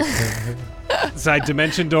 Perfect. So I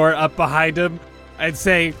Dimension Door up behind him. I'd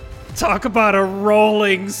say, talk about a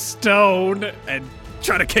rolling stone, and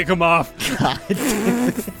try to kick him off.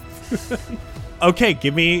 Okay,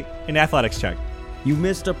 give me an athletics check. You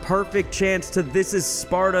missed a perfect chance to This Is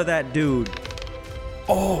Sparta, that dude.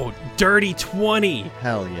 Oh, dirty 20.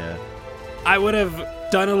 Hell yeah. I would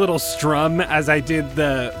have done a little strum as I did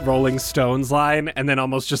the Rolling Stones line, and then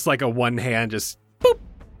almost just like a one hand, just boop,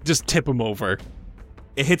 just tip him over.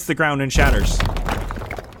 It hits the ground and shatters.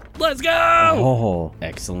 Let's go! Oh,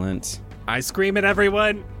 excellent. I scream at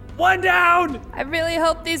everyone, one down! I really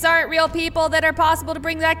hope these aren't real people that are possible to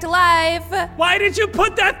bring back to life. Why did you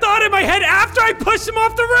put that thought in my head after I pushed him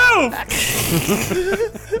off the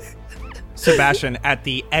roof? Sebastian, at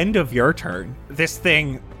the end of your turn, this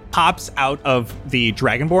thing pops out of the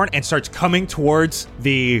Dragonborn and starts coming towards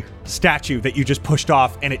the statue that you just pushed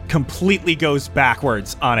off, and it completely goes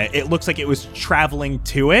backwards on it. It looks like it was traveling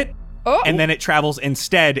to it, and then it travels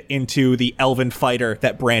instead into the elven fighter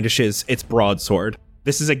that brandishes its broadsword.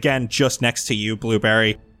 This is again just next to you,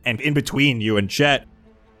 Blueberry, and in between you and Jet.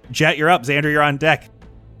 Jet, you're up. Xander, you're on deck.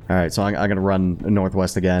 All right, so I'm going to run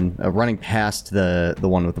northwest again, running past the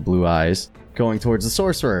one with the blue eyes, going towards the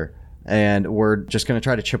sorcerer. And we're just going to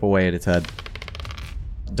try to chip away at its head.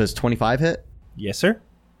 Does 25 hit? Yes, sir.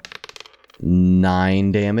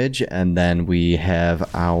 9 damage. And then we have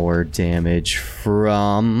our damage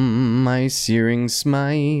from my Searing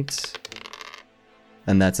Smite.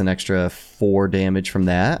 And that's an extra 4 damage from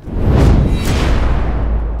that.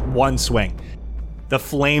 One swing. The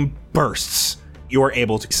flame bursts. You are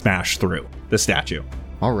able to smash through the statue.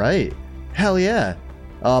 All right. Hell yeah.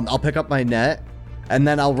 I'll pick up my net. And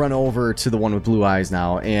then I'll run over to the one with blue eyes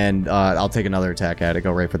now, and I'll take another attack at it,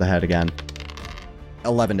 go right for the head again.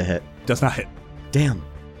 11 to hit. Does not hit. Damn.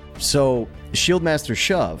 So, Shieldmaster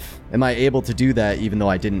Shove, am I able to do that even though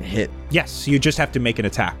I didn't hit? Yes, you just have to make an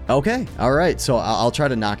attack. Okay, all right, so I'll try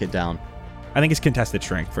to knock it down. I think it's contested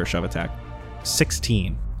strength for a shove attack.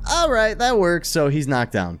 16. All right, that works, so he's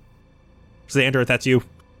knocked down. Xander, that's you.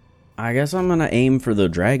 I guess I'm gonna aim for the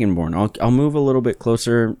Dragonborn. I'll move a little bit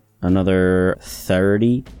closer, another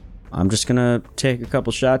 30. I'm just gonna take a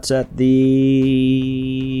couple shots at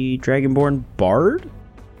the Dragonborn Bard.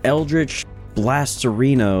 Eldritch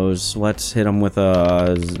Blasterinos. Let's hit him with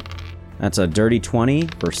that's a dirty 20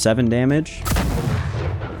 for 7 damage.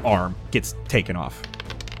 Arm gets taken off.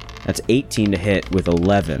 That's 18 to hit with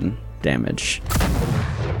 11 damage.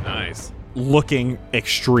 Nice. Looking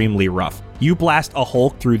extremely rough. You blast a hole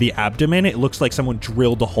through the abdomen. It looks like someone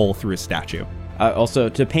drilled a hole through a statue. Also,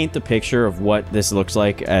 to paint the picture of what this looks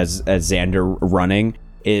like as Xander running,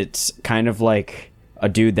 it's kind of like a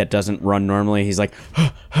dude that doesn't run normally. He's like,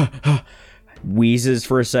 wheezes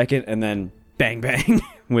for a second, and then bang, bang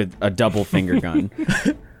with a double finger gun.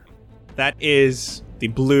 That is the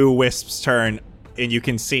blue wisp's turn, and you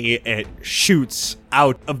can see it shoots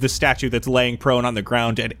out of the statue that's laying prone on the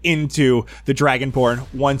ground and into the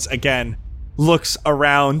Dragonborn once again. Looks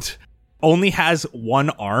around. Only has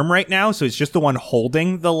one arm right now, so it's just the one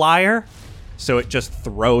holding the lyre. So it just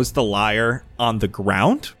throws the lyre on the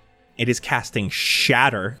ground. It is casting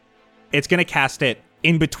Shatter. It's going to cast it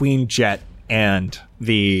in between Jet and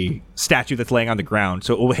the statue that's laying on the ground.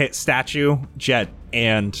 So it will hit statue, Jet,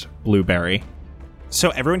 and Blueberry. So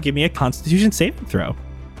everyone give me a Constitution saving throw.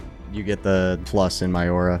 You get the plus in my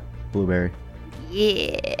aura, Blueberry.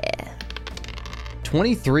 Yeah.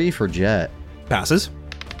 23 for Jet. Passes.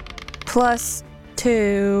 Plus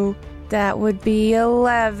 2. That would be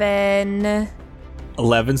 11.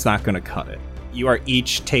 11's not going to cut it. You are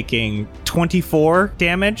each taking 24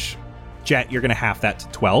 damage. Jet, you're going to half that to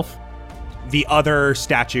 12. The other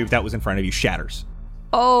statue that was in front of you shatters.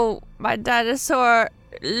 Oh, my dinosaur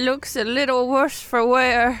looks a little worse for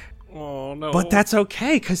wear. Oh, no. But that's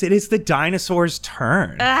okay, because it is the dinosaur's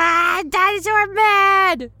turn. Ah, dinosaur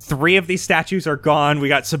mad! 3 of these statues are gone. We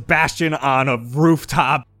got Sebastian on a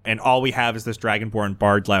rooftop, and all we have is this Dragonborn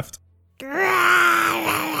Bard left.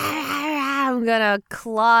 I'm gonna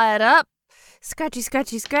claw it up. Scratchy,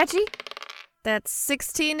 scratchy, scratchy. That's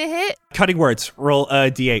 16 to hit. Cutting words. Roll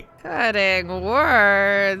a d8. Cutting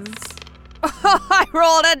words. I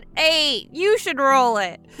rolled an 8. You should roll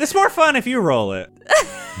it. It's more fun if you roll it.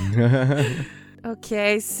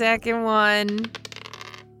 Okay, second one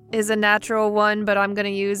is a natural 1, but I'm gonna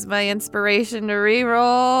use my inspiration to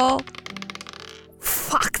reroll.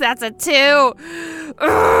 Fuck, that's a 2.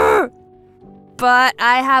 Ugh. But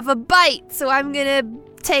I have a bite, so I'm gonna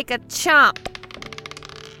take a chomp.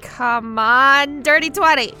 Come on, dirty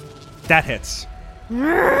 20. That hits.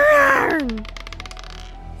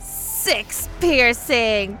 6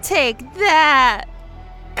 piercing. Take that.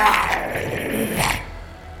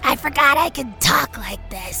 I forgot I could talk like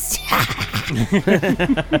this.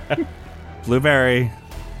 Blueberry,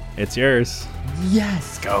 it's yours.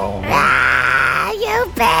 Yes. Go.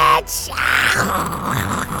 You bitch!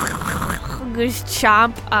 Just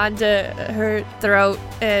chomp onto her throat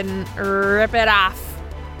and rip it off.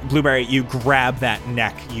 Blueberry, you grab that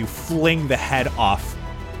neck, you fling the head off,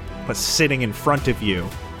 but sitting in front of you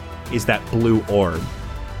is that blue orb.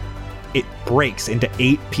 It breaks into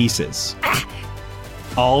 8 pieces.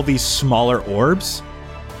 All these smaller orbs,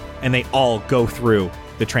 and they all go through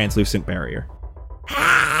the translucent barrier.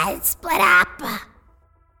 Split up.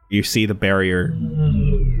 You see the barrier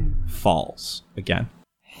falls again.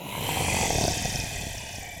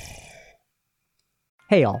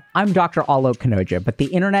 Hey y'all, I'm Dr. Alok Kanoja, but the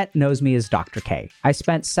internet knows me as Dr. K. I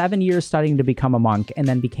spent 7 years studying to become a monk and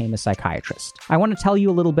then became a psychiatrist. I want to tell you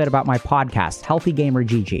a little bit about my podcast, Healthy Gamer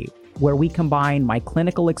GG, where we combine my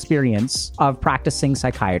clinical experience of practicing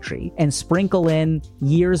psychiatry and sprinkle in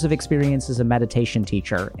years of experience as a meditation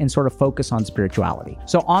teacher and sort of focus on spirituality.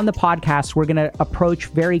 So on the podcast, we're going to approach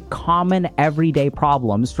very common everyday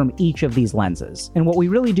problems from each of these lenses. And what we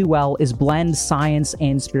really do well is blend science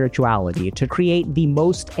and spirituality to create the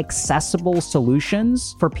most accessible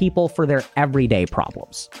solutions for people for their everyday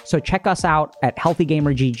problems. So check us out at Healthy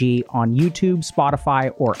Gamer GG on YouTube,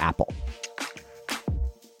 Spotify, or Apple.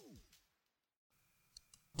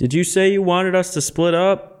 Did you say you wanted us to split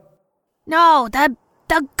up? No,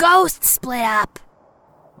 the ghost split up.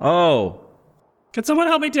 Oh. Can someone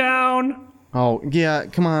help me down? Oh, yeah,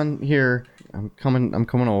 come on, here. I'm coming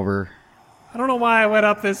over. I don't know why I went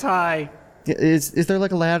up this high. Is there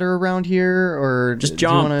like a ladder around here, or... Just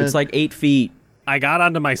jump, it's like 8 feet. I got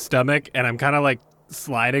onto my stomach, and I'm kind of like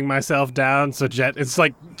sliding myself down, so Jet is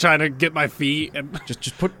like trying to get my feet, and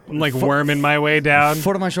just put... I'm like worming my way down.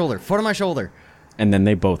 Foot on my shoulder. And then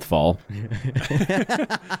they both fall.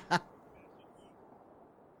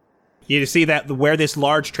 You see that where this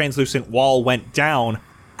large translucent wall went down,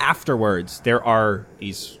 afterwards, there are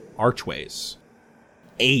these archways.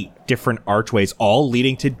 8 different archways, all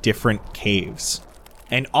leading to different caves.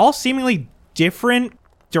 And all seemingly different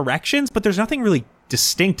directions, but there's nothing really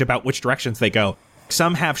distinct about which directions they go.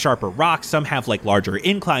 Some have sharper rocks, some have like larger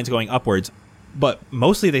inclines going upwards, but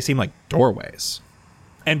mostly they seem like doorways.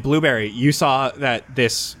 And Blueberry, you saw that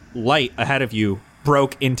this light ahead of you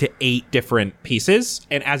broke into 8 different pieces,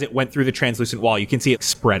 and as it went through the translucent wall, you can see it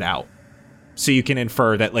spread out. So you can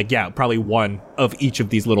infer that, like, yeah, probably one of each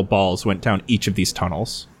of these little balls went down each of these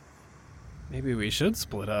tunnels. Maybe we should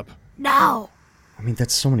split up. No. I mean,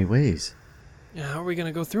 that's so many ways. Yeah, how are we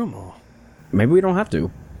gonna go through them all? Maybe we don't have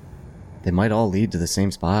to. They might all lead to the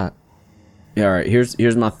same spot. Yeah, all right,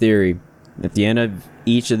 here's my theory. At the end of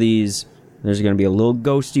each of these, there's going to be a little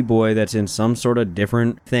ghosty boy that's in some sort of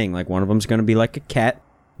different thing. Like, one of them's going to be like a cat.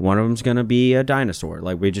 One of them's going to be a dinosaur.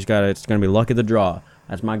 Like, it's going to be luck of the draw.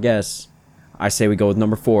 That's my guess. I say we go with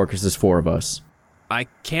number 4 because there's 4 of us. I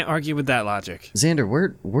can't argue with that logic. Xander,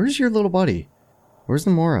 where's your little buddy? Where's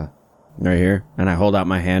Namora? Right here. And I hold out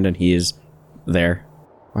my hand and he is there.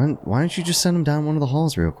 Why don't you just send him down one of the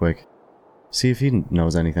halls real quick? See if he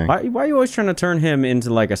knows anything. Why are you always trying to turn him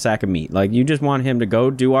into like a sack of meat? Like, you just want him to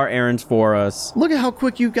go do our errands for us. Look at how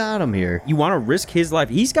quick you got him here. You want to risk his life.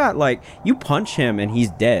 He's got, like, you punch him and he's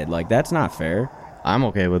dead. Like, that's not fair. I'm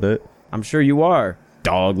okay with it. I'm sure you are,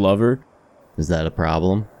 dog lover. Is that a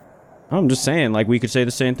problem? I'm just saying, like, we could say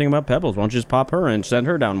the same thing about Pebbles. Why don't you just pop her and send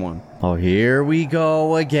her down one? Oh, here we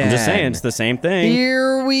go again. I'm just saying, it's the same thing.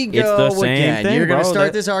 Here we go It's the same again. thing, You're going to bro.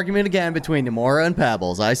 start this argument again between Namora and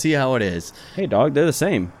Pebbles. I see how it is. Hey, dog, they're the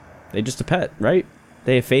same. They just a pet, right?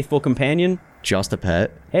 They a faithful companion. Just a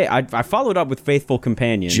pet. Hey, I followed up with faithful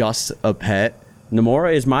companion. Just a pet.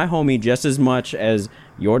 Namora is my homie just as much as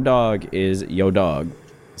your dog is your dog.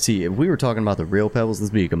 See, if we were talking about the real Pebbles, this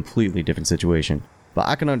would be a completely different situation. But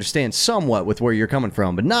I can understand somewhat with where you're coming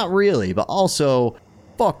from, but not really. But also,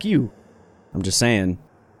 fuck you. I'm just saying,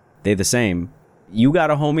 they the same. You got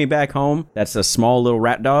a homie back home that's a small little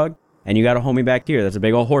rat dog, and you got a homie back here that's a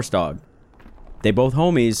big old horse dog. They both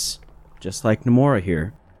homies, just like Namora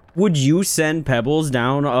here. Would you send Pebbles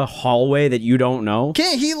down a hallway that you don't know?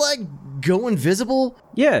 Can't he, like, go invisible?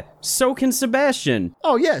 Yeah, so can Sebastian.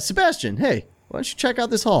 Oh, yeah, Sebastian. Hey, why don't you check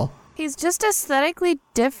out this hall? He's just aesthetically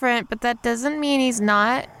different, but that doesn't mean he's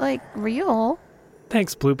not, like, real.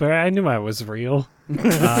 Thanks, Blueberry. I knew I was real. And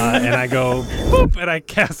I go, boop, and I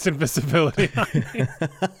cast invisibility on me.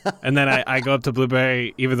 And then I go up to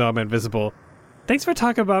Blueberry, even though I'm invisible. Thanks for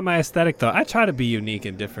talking about my aesthetic, though. I try to be unique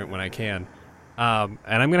and different when I can. And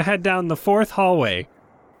I'm going to head down the 4th hallway.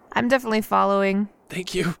 I'm definitely following.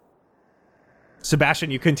 Thank you.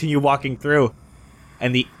 Sebastian, you continue walking through,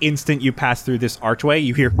 and the instant you pass through this archway,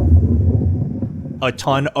 you hear a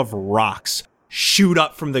ton of rocks shoot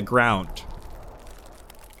up from the ground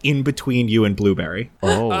in between you and Blueberry.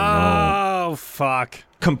 Oh, no. Oh, fuck.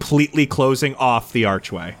 Completely closing off the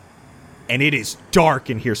archway. And it is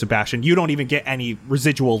dark in here, Sebastian. You don't even get any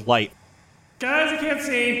residual light. Guys, I can't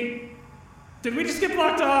see. Did we just get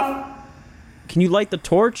blocked off? Can you light the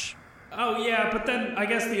torch? Oh, yeah, but then I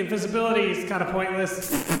guess the invisibility is kind of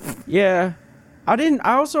pointless. Yeah. I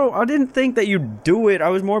didn't think that you'd do it. I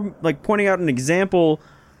was more like pointing out an example.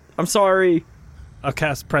 I'm sorry. I'll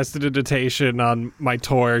cast Prestidigitation on my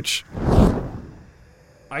torch.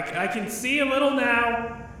 I can see a little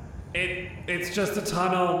now. It's just a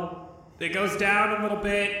tunnel. It goes down a little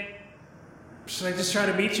bit. Should I just try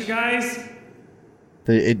to meet you guys?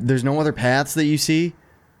 There's no other paths that you see?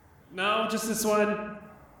 No, just this one.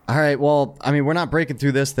 All right, well, I mean, we're not breaking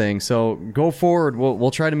through this thing, so go forward.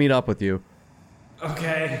 We'll try to meet up with you.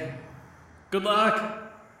 Okay. Good luck.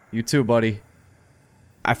 You too, buddy.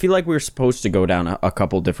 I feel like we're supposed to go down a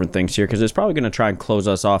couple different things here because it's probably going to try and close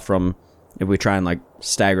us off from if we try and like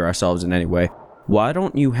stagger ourselves in any way. Why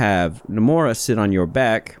don't you have Nomura sit on your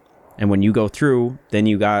back, and when you go through, then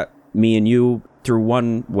you got me and you through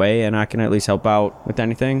one way, and I can at least help out with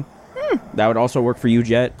anything. That would also work for you,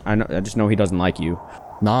 Jet. I just know he doesn't like you.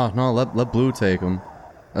 No, let Blue take him.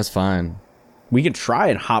 That's fine. We could try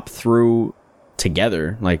and hop through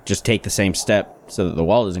together, like just take the same step so that the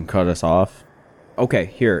wall doesn't cut us off. Okay,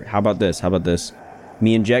 here, how about this?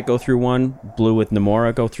 Me and Jet go through one, Blue with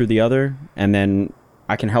Nomura go through the other, and then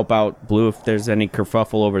I can help out Blue if there's any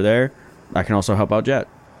kerfuffle over there. I can also help out Jet.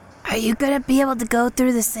 Are you gonna be able to go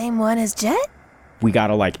through the same one as Jet? We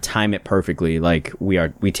gotta like time it perfectly. Like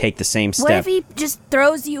we take the same step. What if he just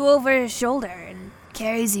throws you over his shoulder and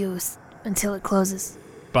carries you until it closes?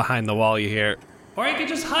 Behind the wall, you hear. Or he could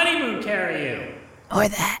just honeymoon carry you. Or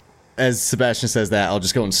that. As Sebastian says that, I'll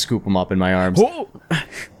just go and scoop him up in my arms. Whoa.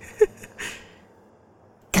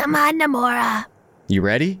 Come on, Nomura. You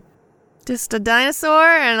ready? Just a dinosaur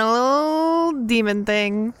and a little demon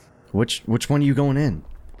thing. Which one are you going in?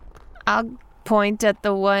 I'll point at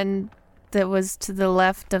the one that was to the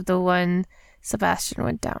left of the one Sebastian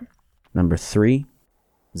went down. Number 3.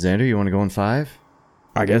 Xander, you want to go in 5?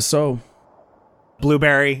 I guess so.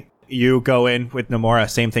 Blueberry, you go in with Nomura.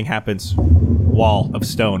 Same thing happens. Wall of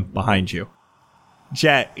stone behind you.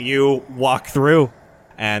 Jet, you walk through,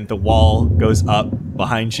 and the wall goes up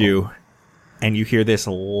behind you, and you hear this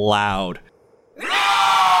loud.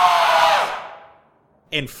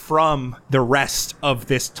 And from the rest of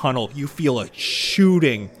this tunnel, you feel a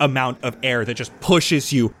shooting amount of air that just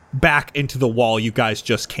pushes you back into the wall you guys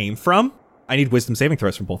just came from. I need wisdom saving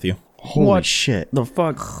throws from both of you. Holy shit. The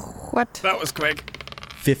fuck? What? That was quick.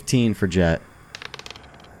 15 for Jet.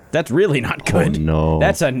 That's really not good. Oh, no.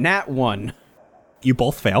 That's a nat 1. You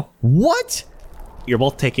both fail. What? You're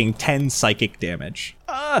both taking 10 psychic damage.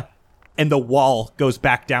 And the wall goes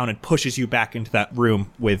back down and pushes you back into that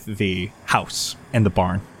room with the house and the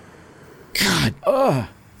barn. God.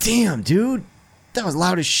 Damn, dude. That was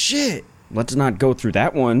loud as shit. Let's not go through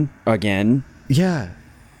that one again. Yeah.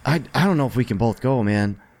 I don't know if we can both go,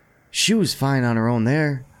 man. She was fine on her own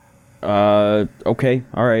there. Okay.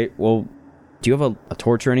 All right. Well, do you have a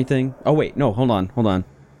torch or anything? Oh, wait. No, hold on.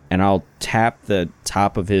 And I'll tap the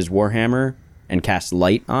top of his warhammer and cast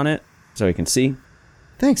light on it so he can see.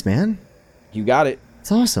 Thanks, man. You got it.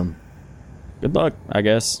 It's awesome. Good luck, I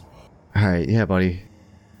guess. All right. Yeah, buddy.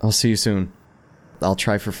 I'll see you soon. I'll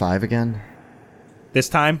try for 5 again. This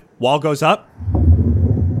time, wall goes up.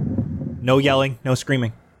 No yelling, no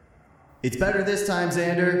screaming. It's better this time,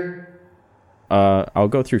 Xander. I'll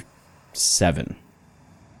go through 7.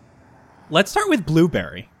 Let's start with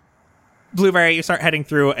Blueberry. Blueberry, you start heading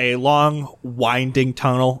through a long, winding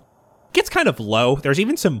tunnel. It gets kind of low. There's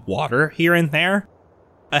even some water here and there.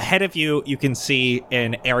 Ahead of you, you can see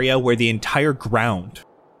an area where the entire ground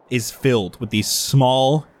is filled with these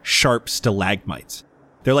small, sharp stalagmites.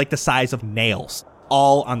 They're like the size of nails,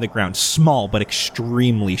 all on the ground. Small, but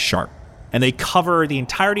extremely sharp. And they cover the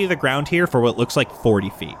entirety of the ground here for what looks like 40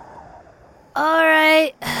 feet. All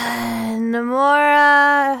right,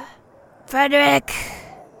 Nomura, Frederick,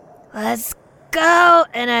 let's go.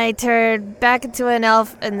 And I turn back into an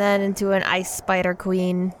elf and then into an ice spider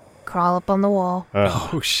queen. Crawl up on the wall.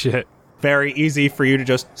 Oh, shit. Very easy for you to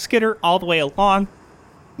just skitter all the way along.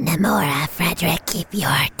 Nomura, Frederick, keep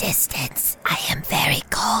your distance. I am very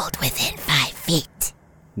cold within 5 feet.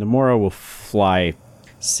 Nomura will fly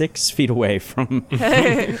 6 feet away from...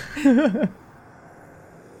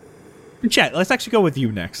 Jet, let's actually go with you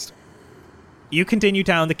next. You continue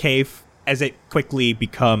down the cave as it quickly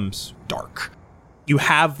becomes dark. You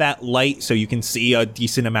have that light so you can see a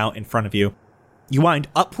decent amount in front of you. You wind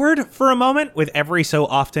upward for a moment with every so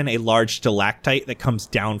often a large stalactite that comes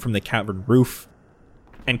down from the cavern roof.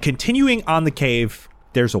 And continuing on the cave,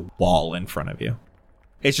 there's a wall in front of you.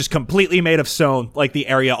 It's just completely made of stone, like the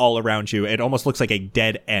area all around you. It almost looks like a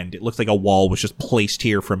dead end. It looks like a wall was just placed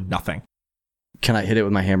here from nothing. Can I hit it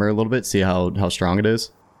with my hammer a little bit, see how strong it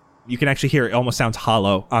is? You can actually hear it almost sounds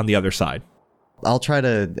hollow on the other side. I'll try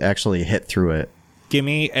to actually hit through it. Give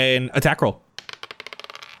me an attack roll.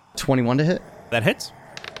 21 to hit. That hits.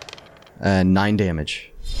 9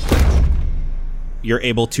 damage. You're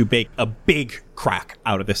able to make a big crack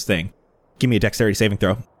out of this thing. Give me a dexterity saving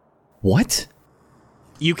throw. What?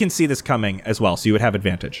 You can see this coming as well, so you would have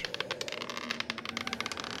advantage.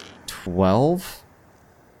 12?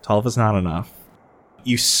 12 is not enough.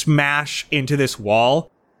 You smash into this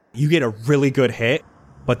wall. You get a really good hit,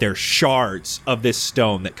 but there's shards of this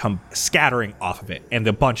stone that come scattering off of it, and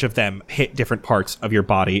a bunch of them hit different parts of your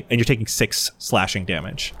body, and you're taking 6 slashing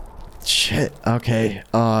damage. Shit. Okay.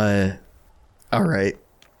 All right.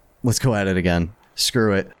 Let's go at it again.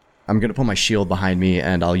 Screw it. I'm gonna put my shield behind me,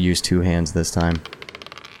 and I'll use 2 hands this time.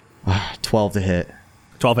 12 to hit.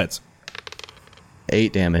 12 hits.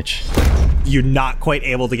 8 damage. You're not quite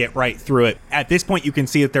able to get right through it. At this point, you can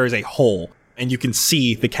see that there is a hole, and you can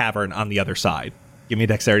see the cavern on the other side. Give me a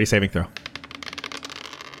dexterity saving throw.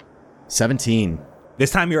 17.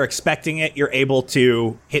 This time you're expecting it. You're able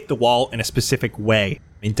to hit the wall in a specific way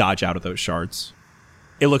and dodge out of those shards.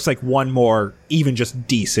 It looks like one more, even just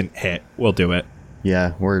decent hit will do it.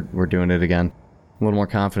 Yeah, we're doing it again. A little more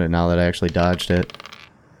confident now that I actually dodged it.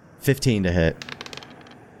 15 to hit.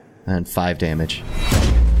 And 5 damage.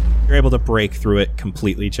 You're able to break through it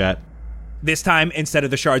completely, Jet. This time, instead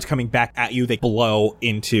of the shards coming back at you, they blow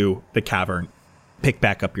into the cavern. Pick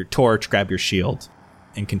back up your torch, grab your shield,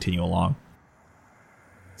 and continue along.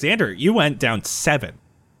 Xander, you went down 7.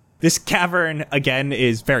 This cavern, again,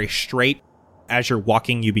 is very straight. As you're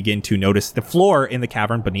walking, you begin to notice the floor in the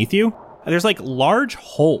cavern beneath you. There's like large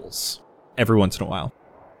holes every once in a while.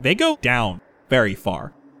 They go down very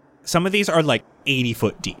far. Some of these are like 80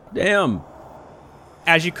 foot deep. Damn.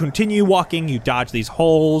 As you continue walking, you dodge these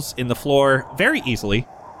holes in the floor very easily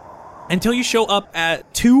until you show up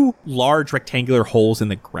at 2 large rectangular holes in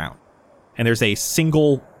the ground. And there's a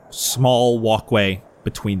single small walkway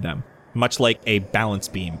between them, much like a balance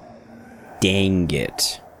beam. Dang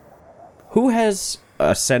it. Who has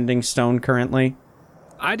Ascending Stone currently?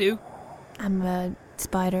 I do. I'm a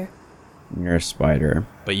spider, You're a spider.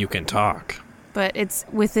 But you can talk. but it's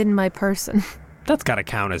within my person. That's gotta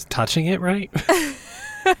count as touching it, right?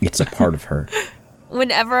 It's a part of her.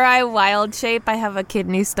 Whenever I wild shape, I have a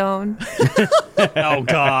kidney stone. Oh,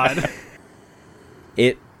 God.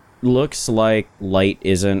 It looks like light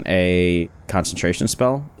isn't a concentration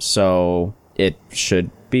spell, so it should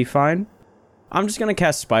be fine. I'm just going to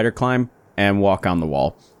cast Spider Climb and walk on the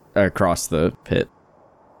wall across the pit.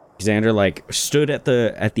 Xander, like, stood at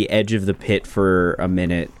the edge of the pit for a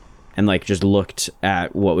minute and, like, just looked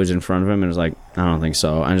at what was in front of him and was like, I don't think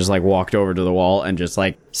so. And just, like, walked over to the wall and just,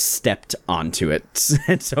 like, stepped onto it.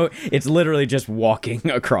 And so it's literally just walking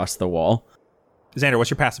across the wall. Xander, what's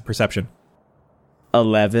your passive perception?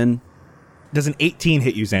 11. Does an 18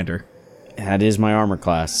 hit you, Xander? That is my armor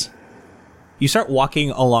class. You start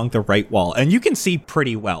walking along the right wall, and you can see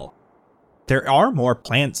pretty well. There are more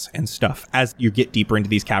plants and stuff as you get deeper into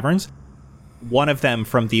these caverns. One of them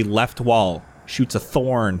from the left wall shoots a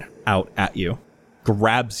thorn out at you,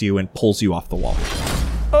 grabs you, and pulls you off the wall.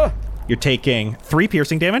 You're taking 3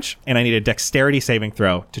 piercing damage, and I need a dexterity saving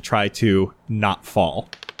throw to try to not fall.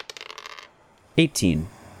 18.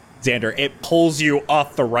 Xander, it pulls you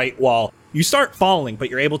off the right wall. You start falling, but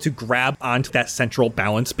you're able to grab onto that central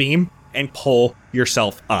balance beam and pull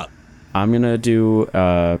yourself up. I'm going to do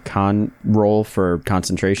a con roll for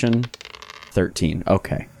concentration. 13.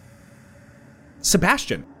 Okay.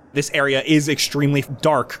 Sebastian, this area is extremely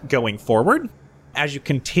dark going forward. As you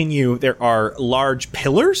continue, there are large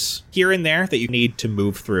pillars here and there that you need to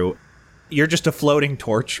move through. You're just a floating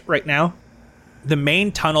torch right now. The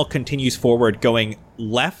main tunnel continues forward, going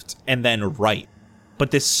left and then right.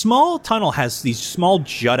 But this small tunnel has these small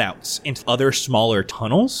jut-outs into other smaller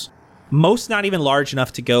tunnels, most not even large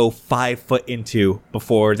enough to go 5 foot into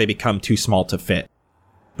before they become too small to fit.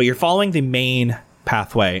 But you're following the main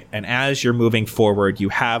pathway, and as you're moving forward, you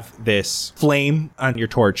have this flame on your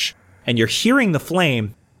torch, and you're hearing the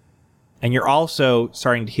flame, and you're also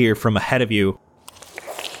starting to hear from ahead of you.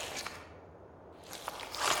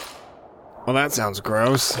 Well, that sounds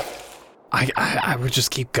gross. I would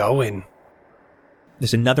just keep going.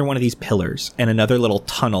 There's another one of these pillars and another little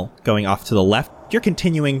tunnel going off to the left. You're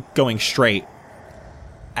continuing going straight.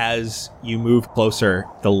 As you move closer,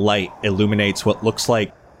 the light illuminates what looks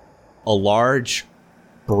like a large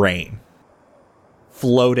brain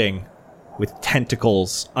floating with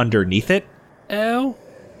tentacles underneath it. Ew.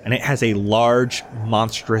 And it has a large,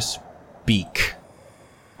 monstrous beak,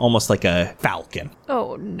 almost like a falcon.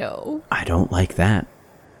 Oh, no. I don't like that.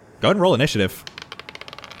 Go ahead and roll initiative.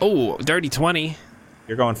 Oh, dirty 20.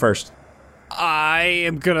 You're going first. I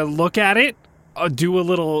am gonna look at it, do a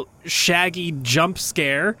little shaggy jump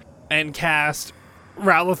scare, and cast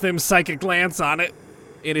Rowlathim's Psychic Glance on it.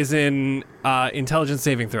 It is in intelligence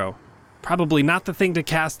saving throw. Probably not the thing to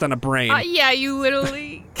cast on a brain. Yeah, you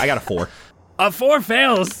literally... I got a 4. 4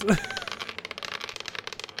 fails.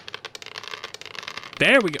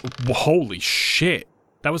 There we go. Holy shit.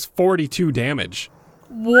 That was 42 damage.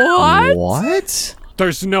 What? What?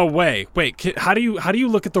 There's no way. Wait, how do you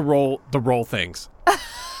look at the roll things?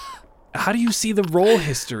 How do you see the roll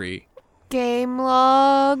history? Game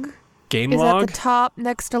log. Game Is log? at the top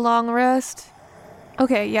next to long rest.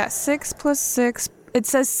 Okay, yeah, 6 plus 6. It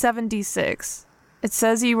says 76. It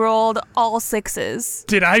says he rolled all 6s.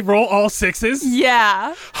 Did I roll all 6s?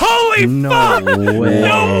 Yeah. Holy No fuck! way.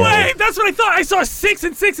 No way! That's what I thought. I saw 6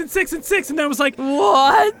 and 6 and 6 and 6, and then I was like,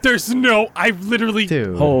 What? there's no. I literally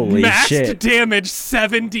Dude. Holy maxed shit. damage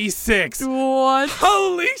 76. What?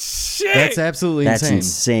 Holy shit! That's absolutely That's insane.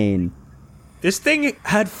 insane. This thing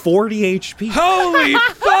had 40 HP. Holy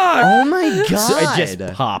fuck! Oh my god. So it just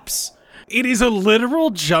pops. It is a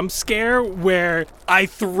literal jump scare where I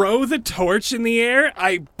throw the torch in the air,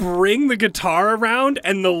 I bring the guitar around,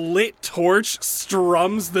 and the lit torch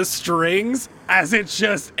strums the strings as it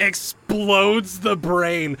just explodes the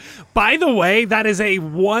brain. By the way, that is a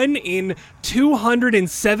 1 in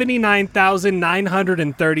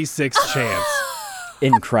 279,936 chance.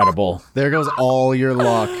 Incredible. There goes all your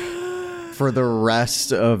luck for the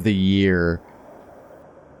rest of the year.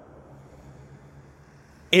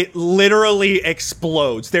 It literally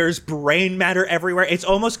explodes. There's brain matter everywhere. It's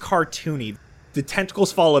almost cartoony. The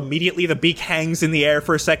tentacles fall immediately, the beak hangs in the air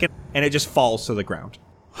for a second, and it just falls to the ground.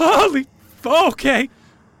 Holy, okay.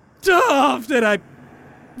 Duh, then I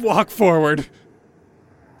walk forward.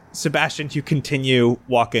 Sebastian, you continue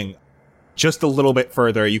walking just a little bit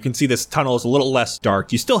further. You can see this tunnel is a little less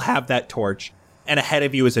dark. You still have that torch, and ahead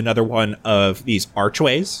of you is another one of these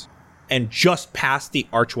archways. And just past the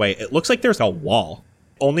archway, it looks like there's a wall.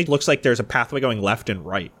 Only looks like there's a pathway going left and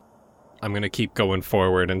right. I'm going to keep going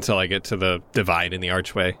forward until I get to the divide in the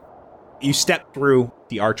archway. You step through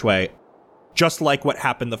the archway, just like what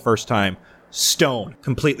happened the first time. Stone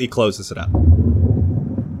completely closes it up.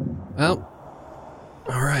 Well,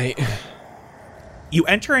 all right. You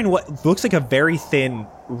enter in what looks like a very thin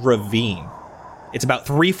ravine. It's about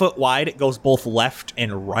 3 foot wide. It goes both left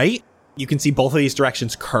and right. You can see both of these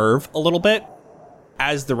directions curve a little bit.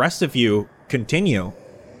 As the rest of you continue,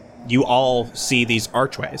 you all see these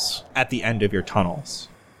archways at the end of your tunnels.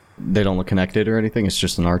 They don't look connected or anything. It's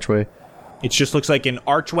just an archway. It just looks like an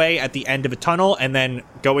archway at the end of a tunnel, and then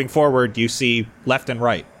going forward, you see left and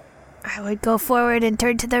right. I would go forward and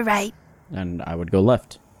turn to the right. And I would go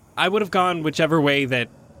left. I would have gone whichever way that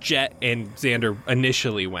Jet and Xander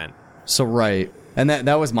initially went. So right. And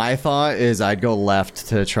that was my thought, is I'd go left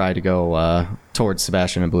to try to go towards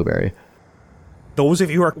Sebastian and Blueberry. Those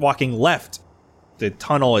of you who are walking left, the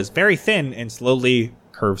tunnel is very thin and slowly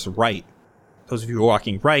curves right. Those of you who are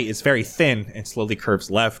walking right, it's very thin and slowly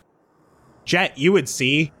curves left. Jet, you would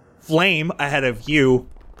see flame ahead of you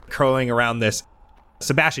curling around this.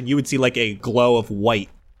 Sebastian, you would see like a glow of white.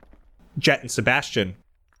 Jet and Sebastian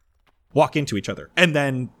walk into each other. And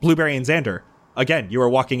then Blueberry and Xander, again, you are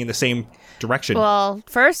walking in the same direction. Well,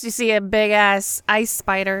 first you see a big ass ice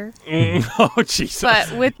spider, Oh, Jesus.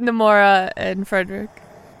 but with Nomura and Frederick.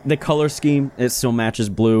 The color scheme, it still matches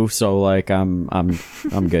blue, so like I'm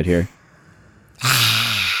good here.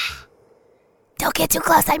 Don't get too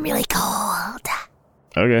close, I'm really cold.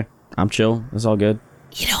 Okay. I'm chill. It's all good.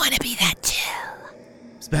 You don't want to be that chill.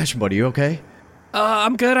 Sebastian, buddy, you okay?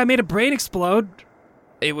 I'm good. I made a brain explode.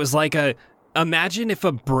 It was like imagine if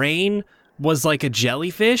a brain was like a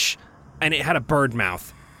jellyfish and it had a bird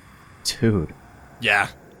mouth. Dude, Yeah.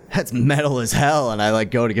 that's metal as hell. And I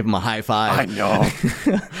go to give him a high five. I know.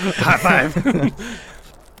 High five.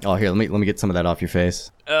 Oh, here, let me get some of that off your face.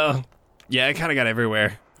 Yeah, it kind of got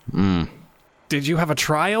everywhere. Did you have a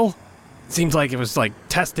trial? Seems like it was like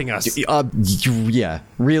testing us. Yeah,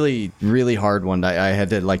 really, really hard one. I had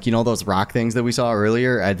to those rock things that we saw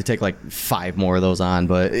earlier. I had to take 5 more of those on,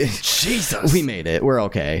 but Jesus. we made it. We're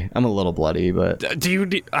okay. I'm a little bloody, but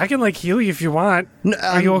I can heal you if you want.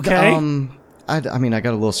 Are you okay? I got a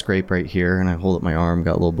little scrape right here, and I hold up my arm.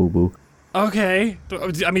 Got a little boo boo. Okay.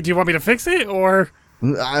 I mean, do you want me to fix it or?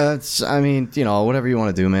 Whatever you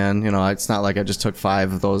want to do, man. It's not like I just took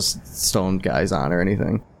 5 of those stone guys on or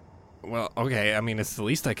anything. Well, okay. I mean, it's the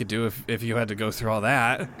least I could do if you had to go through all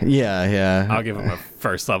that. Yeah. I'll give him a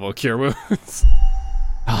first level cure wounds.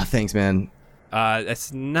 Oh, thanks, man.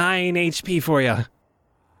 That's 9 HP for you.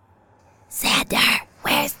 Xander,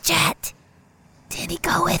 where's Jet? Did he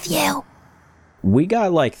go with you? We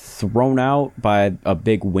got thrown out by a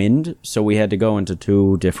big wind, so we had to go into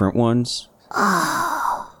 2 different ones.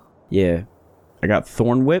 Oh. Yeah. I got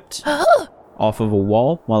thorn whipped off of a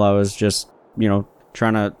wall while I was just,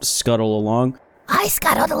 trying to scuttle along. I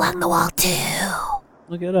scuttled along the wall too.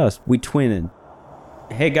 Look at us. We twinning.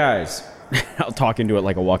 Hey, guys. I'll talk into it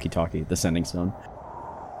like a walkie-talkie, the sending stone.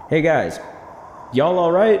 Hey, guys. Y'all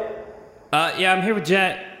all right? Yeah, I'm here with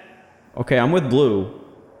Jet. Okay, I'm with Blue.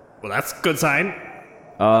 Well, that's a good sign.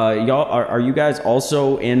 Y'all, are you guys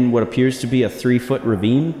also in what appears to be a 3-foot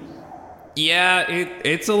ravine? Yeah,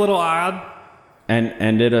 it's a little odd.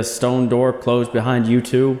 And did a stone door close behind you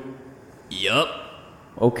too? Yup.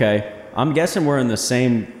 Okay. I'm guessing we're in the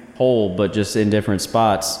same hole, but just in different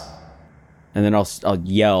spots. And then I'll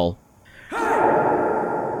yell.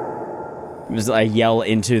 I yell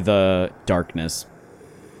into the darkness.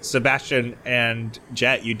 Sebastian and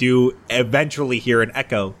Jet, you do eventually hear an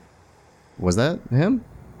echo. Was that him?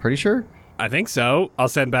 Pretty sure? I think so. I'll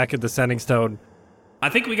send back at the sending stone. I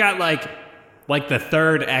think we got like the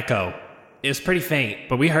third echo. It's pretty faint,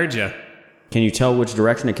 but we heard you. Can you tell which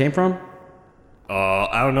direction it came from?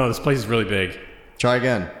 I don't know. This place is really big. Try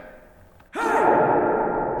again.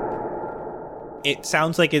 It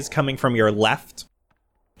sounds like it's coming from your left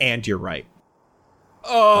and your right.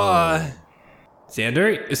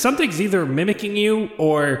 Xander, something's either mimicking you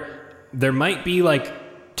or there might be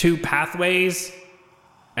like 2 pathways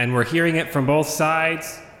and we're hearing it from both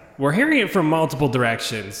sides. We're hearing it from multiple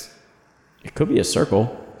directions. It could be a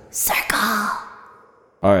circle. Circle.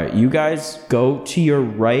 All right, you guys go to your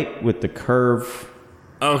right with the curve.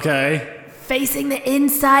 Okay. Facing the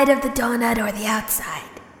inside of the donut or the outside?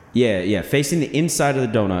 Yeah, facing the inside of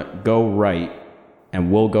the donut, go right,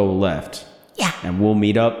 and we'll go left. Yeah. And we'll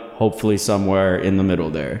meet up, hopefully somewhere in the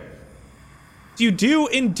middle there. You do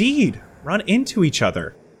indeed run into each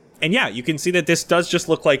other. And yeah, you can see that this does just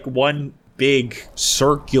look like one big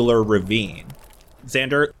circular ravine.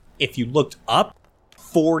 Xander, if you looked up,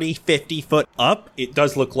 40, 50 foot up, it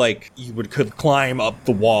does look like you could climb up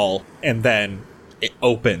the wall and then it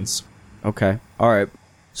opens. Okay, all right.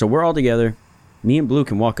 So we're all together. Me and Blue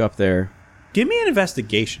can walk up there. Give me an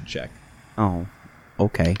investigation check. Oh,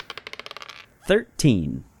 okay.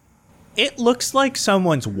 13. It looks like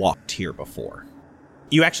someone's walked here before.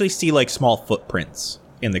 You actually see like small footprints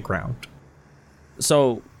in the ground.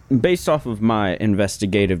 So, based off of my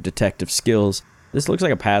investigative detective skills, this looks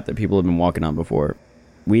like a path that people have been walking on before.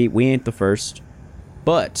 We ain't the first.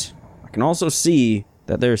 But I can also see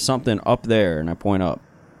that there's something up there, and I point up.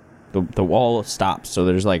 The wall stops, so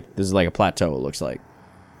this is like a plateau, it looks like.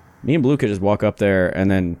 Me and Blue could just walk up there and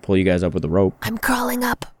then pull you guys up with the rope. I'm crawling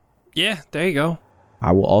up. Yeah, there you go.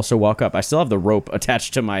 I will also walk up. I still have the rope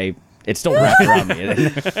attached to my... It's still wrapped around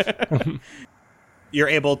me. You're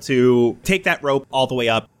able to take that rope all the way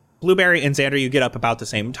up. Blueberry and Xander, you get up about the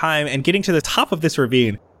same time, and getting to the top of this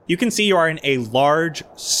ravine, you can see you are in a large,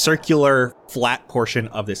 circular, flat portion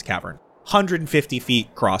of this cavern. 150 feet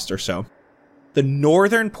across or so. The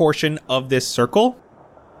northern portion of this circle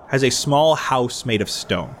has a small house made of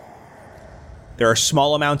stone. There are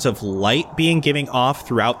small amounts of light being given off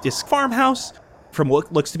throughout this farmhouse from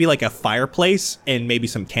what looks to be like a fireplace and maybe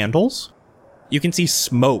some candles. You can see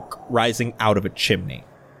smoke rising out of a chimney.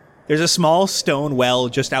 There's a small stone well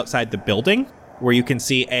just outside the building where you can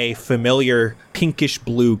see a familiar pinkish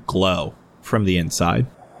blue glow from the inside.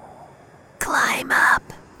 Climb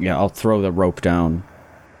up. Yeah, I'll throw the rope down.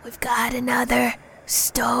 We've got another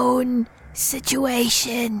stone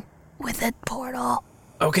situation with a portal.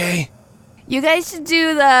 Okay. You guys should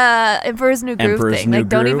do the Emperor's New Groove Emperor's thing. New Like,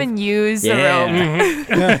 don't Groove? even use the rope.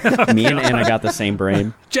 Yeah. Me and Anna got the same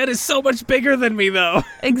brain. Jet is so much bigger than me, though.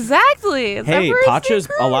 Exactly. It's Hey, Emperor's New Pacha's a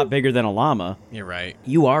Groove. lot bigger than a llama. You're right.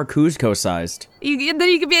 You are Kuzco-sized. Then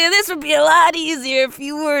you could be. This would be a lot easier if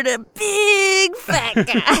you were a big fat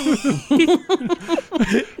guy.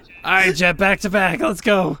 All right, Jet, back to back. Let's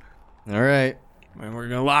go. All right. And we're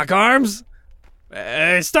gonna lock arms.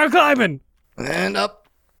 Start climbing. And up.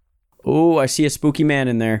 Ooh, I see a spooky man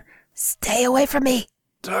in there. Stay away from me.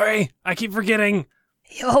 Sorry, I keep forgetting.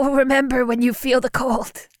 You'll remember when you feel the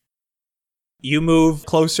cold. You move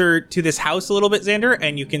closer to this house a little bit, Xander,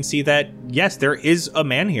 and you can see that, yes, there is a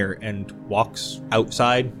man here and walks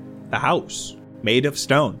outside the house, made of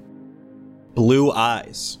stone. Blue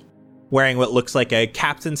eyes, wearing what looks like a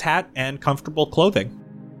captain's hat and comfortable clothing.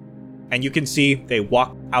 And you can see they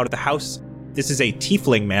walk out of the house. This is a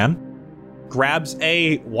tiefling man. Grabs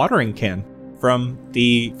a watering can from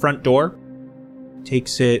the front door,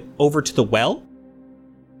 takes it over to the well,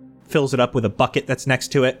 fills it up with a bucket that's next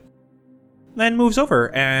to it, then moves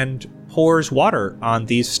over and pours water on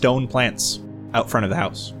these stone plants out front of the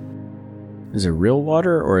house. Is it real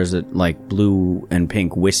water or is it like blue and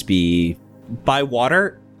pink wispy? By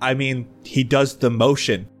water, I mean he does the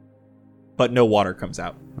motion, but no water comes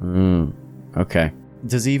out. Okay.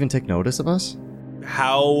 Does he even take notice of us?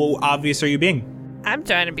 How obvious are you being? I'm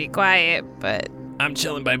trying to be quiet, but I'm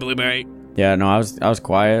chilling by Blueberry. Yeah, no, I was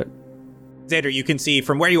quiet. Xander, you can see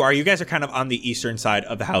from where you are, you guys are kind of on the eastern side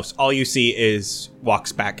of the house. All you see is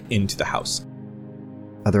walks back into the house.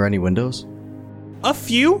 Are there any windows? A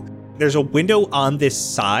few. There's a window on this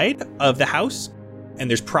side of the house, and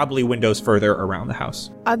there's probably windows further around the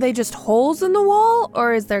house. are they just holes in the wall,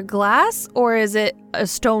 or is there glass, or is it a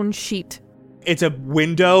stone sheet? It's a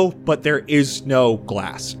window, but there is no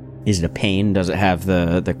glass. Is it a pane? Does it have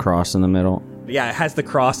the cross in the middle? Yeah, it has the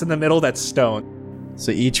cross in the middle that's stone.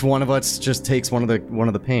 So each one of us just takes one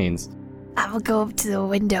of the panes. I will go up to the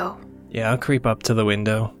window. Yeah, I'll creep up to the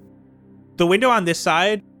window. The window on this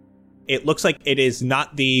side, it looks like it is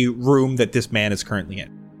not the room that this man is currently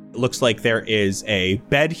in. It looks like there is a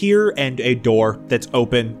bed here and a door that's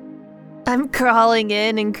open. I'm crawling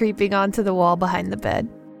in and creeping onto the wall behind the bed.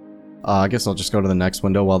 I guess I'll just go to the next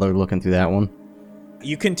window while they're looking through that one.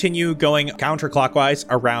 You continue going counterclockwise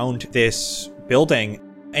around this building,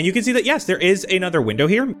 and you can see that, yes, there is another window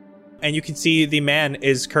here, and you can see the man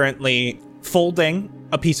is currently folding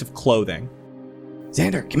a piece of clothing.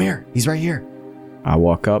 Xander, come here. He's right here. I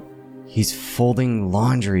walk up. He's folding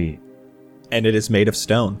laundry. And it is made of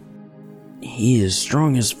stone. He is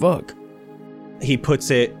strong as fuck. He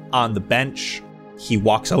puts it on the bench. He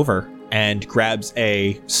walks over and grabs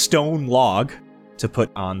a stone log to put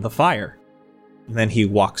on the fire. And then he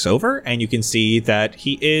walks over, and you can see that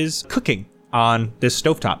he is cooking on this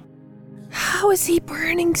stovetop. How is he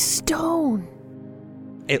burning stone?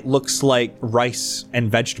 It looks like rice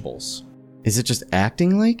and vegetables. Is it just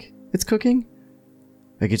acting like it's cooking?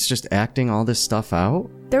 Like it's just acting all this stuff out?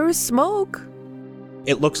 There was smoke.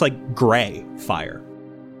 It looks like gray fire.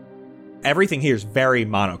 Everything here is very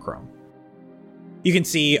monochrome. You can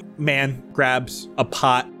see man grabs a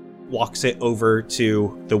pot, walks it over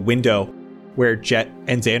to the window where Jet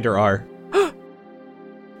and Xander are,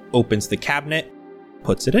 opens the cabinet,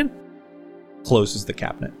 puts it in, closes the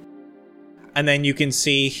cabinet. And then you can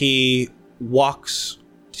see he walks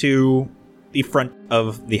to the front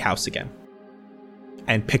of the house again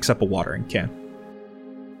and picks up a watering can.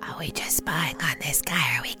 Are we just spying on this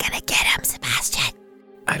guy? Are we gonna get him, Sebastian?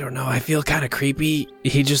 I don't know, I feel kind of creepy.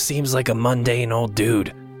 He just seems like a mundane old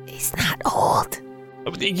dude. He's not old.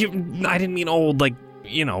 I didn't mean old, like,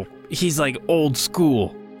 you know, he's like old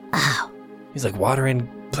school. Oh. He's like watering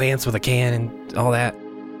plants with a can and all that.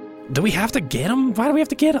 Do we have to get him? Why do we have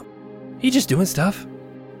to get him? He's just doing stuff.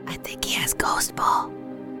 I think he has Ghost Ball.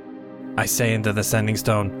 I say into the sending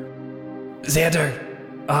stone, Xander,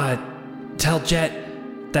 tell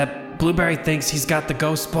Jet that Blueberry thinks he's got the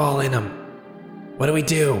ghost ball in him. What do we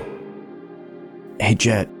do? Hey,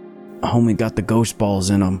 Jet, homie got the ghost balls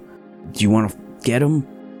in him. Do you want to get him?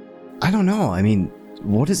 I don't know. I mean,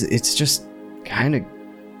 what is it? It's just kind of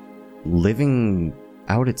living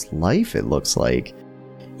out its life, it looks like.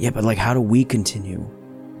 Yeah, but like, how do we continue?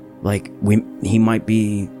 Like, he might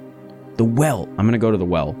be the well. I'm gonna go to the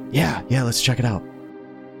well. Yeah, let's check it out.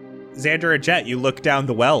 Xander and Jet, you look down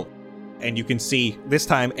the well, and you can see, this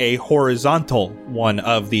time, a horizontal one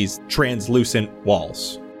of these translucent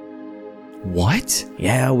walls. What?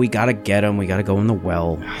 Yeah, we gotta get him. We gotta go in the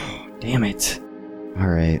well. Damn it. All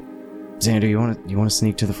right. Xander, you want to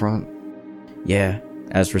sneak to the front? Yeah.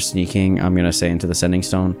 As for sneaking, I'm gonna say into the sending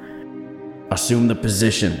stone, assume the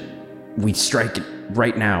position. We strike it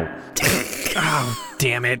right now. Oh,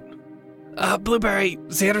 damn it. Blueberry,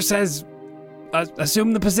 Xander says,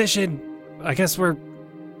 assume the position. I guess we're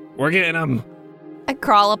getting him. I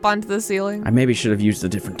crawl up onto the ceiling. I maybe should have used a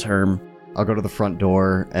different term. I'll go to the front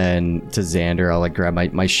door, and to Xander, I'll like grab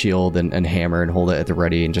my shield and hammer and hold it at the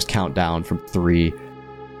ready and just count down from 3.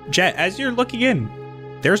 Jet, as you're looking in,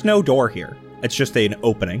 there's no door here. It's just an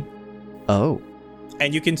opening. Oh.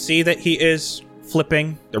 And you can see that he is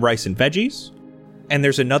flipping the rice and veggies, and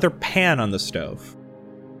there's another pan on the stove.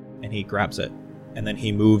 And he grabs it, and then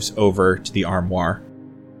he moves over to the armoire,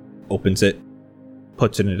 opens it,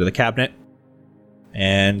 puts it into the cabinet,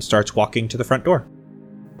 and starts walking to the front door.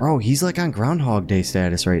 Bro, he's like on Groundhog Day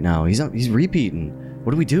status right now. He's repeating.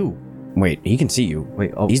 What do we do? Wait, he can see you.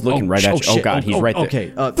 Wait, oh, he's looking right at you. Oh, God, he's right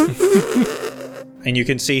there. Okay. And you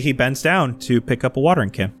can see he bends down to pick up a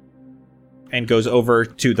watering can and goes over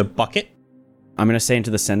to the bucket. I'm going to say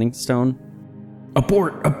into the sending stone,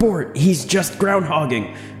 abort, he's just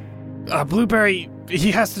groundhogging. Blueberry,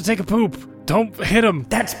 he has to take a poop. Don't hit him.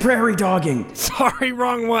 That's prairie dogging. Sorry,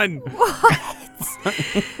 wrong one. What?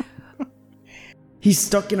 He's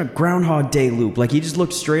stuck in a Groundhog Day loop. Like, he just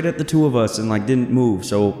looked straight at the two of us and, like, didn't move.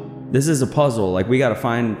 So this is a puzzle. Like, we got to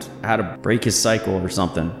find how to break his cycle or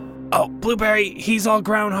something. Oh, Blueberry, he's all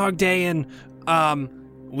Groundhog Day and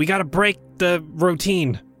We gotta break the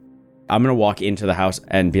routine. I'm gonna walk into the house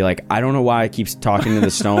and be like, I don't know why I keep talking to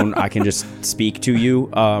the stone. I can just speak to you.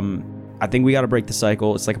 I think we gotta break the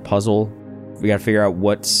cycle. It's like a puzzle. We gotta figure out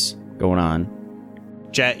what's going on.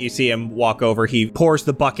 Jet, you see him walk over. He pours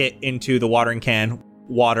the bucket into the watering can,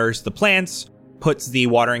 waters the plants, puts the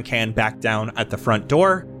watering can back down at the front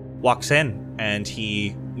door, walks in, and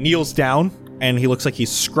he kneels down, and he looks like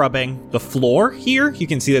he's scrubbing the floor here. You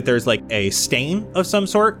can see that there's like a stain of some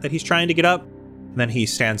sort that he's trying to get up. And then he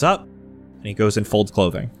stands up, and he goes and folds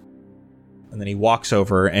clothing. And then he walks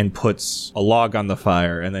over and puts a log on the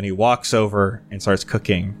fire, and then he walks over and starts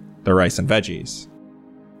cooking the rice and veggies.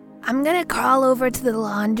 I'm gonna crawl over to the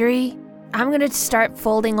laundry. I'm gonna start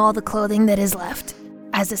folding all the clothing that is left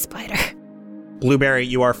as a spider. Blueberry,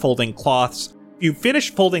 you are folding cloths. You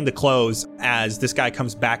finish folding the clothes as this guy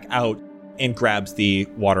comes back out and grabs the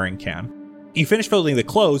watering can. You finish folding the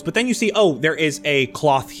clothes, but then you see, oh, there is a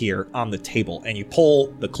cloth here on the table, and you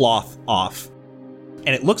pull the cloth off. And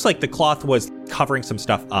it looks like the cloth was covering some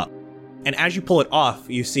stuff up. And as you pull it off,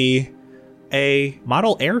 you see a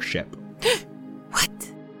model airship. What?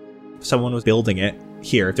 Someone was building it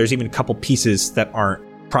here. There's even a couple pieces that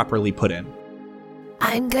aren't properly put in.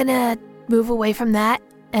 I'm gonna move away from that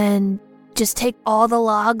and just take all the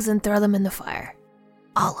logs and throw them in the fire.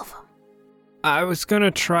 All of them. I was gonna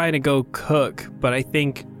try to go cook, but I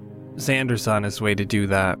think Xander's on his way to do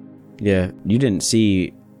that. Yeah, you didn't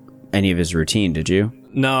see any of his routine, did you?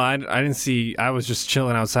 No, I didn't see. I was just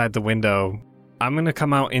chilling outside the window. I'm gonna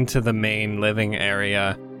come out into the main living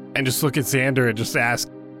area and just look at Xander and just ask,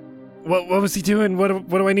 What was he doing? What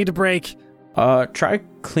do I need to break? Try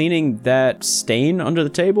cleaning that stain under the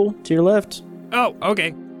table to your left. Oh,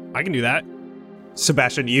 okay. I can do that.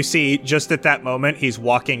 Sebastian, you see just at that moment he's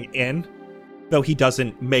walking in, though he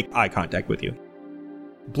doesn't make eye contact with you.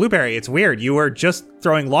 Blueberry, it's weird. You were just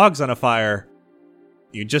throwing logs on a fire.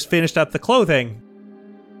 You just finished up the clothing.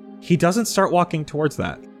 He doesn't start walking towards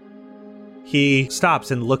that. He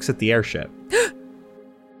stops and looks at the airship.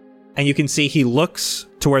 And you can see he looks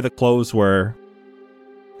to where the clothes were,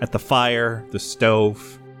 at the fire, the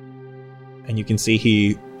stove, and you can see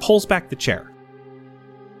he pulls back the chair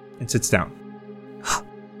and sits down.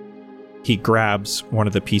 He grabs one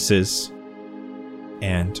of the pieces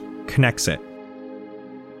and connects it.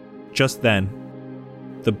 Just then,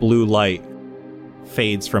 the blue light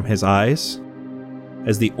fades from his eyes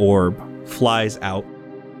as the orb flies out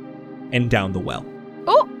and down the well.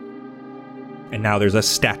 Oh! And now there's a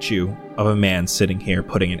statue of a man sitting here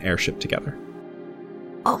putting an airship together.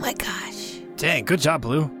 Oh my gosh. Dang, good job,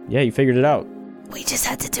 Blue. Yeah, you figured it out. We just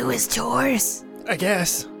had to do his chores. I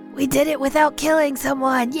guess. We did it without killing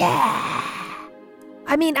someone. Yeah!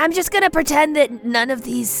 I mean, I'm just gonna pretend that none of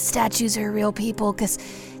these statues are real people, because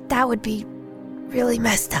that would be really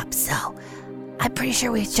messed up, so I'm pretty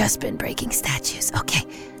sure we've just been breaking statues. Okay.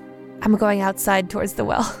 I'm going outside towards the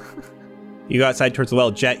well. You go outside towards the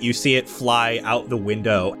well. Jet, you see it fly out the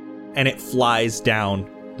window, and it flies down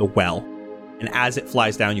the well. And as it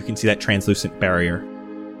flies down, you can see that translucent barrier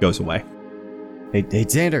goes away. Hey,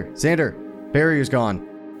 Xander, barrier's gone.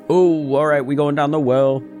 Oh, all right, we going down the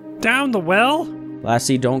well. Down the well?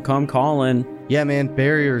 Lassie, don't come calling. Yeah, man,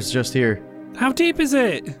 barrier's just here. How deep is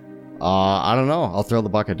it? I don't know. I'll throw the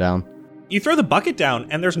bucket down. You throw the bucket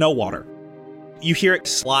down, and there's no water. You hear it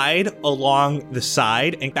slide along the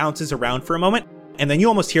side and bounces around for a moment, and then you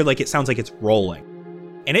almost hear like it sounds like it's rolling.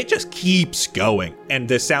 And it just keeps going, and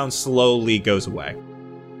the sound slowly goes away.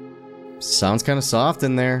 Sounds kind of soft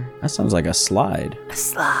in there. That sounds like a slide. A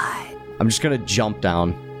slide. I'm just gonna jump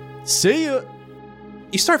down. See ya!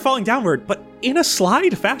 You start falling downward, but in a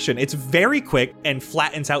slide fashion. It's very quick and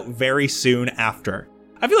flattens out very soon after.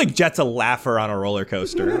 I feel like Jet's a laugher on a roller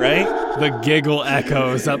coaster, right? The giggle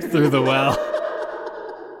echoes up through the well.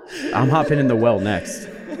 I'm hopping in the well next.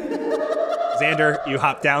 Xander, you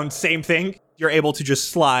hop down, same thing. You're able to just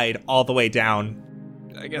slide all the way down.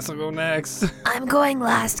 I guess I'll go next. I'm going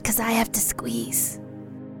last because I have to squeeze.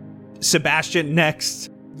 Sebastian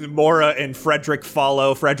next. Mora and Frederick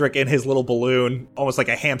follow. Frederick in his little balloon, almost like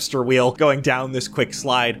a hamster wheel, going down this quick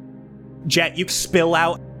slide. Jet, you spill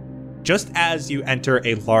out just as you enter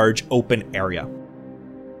a large open area.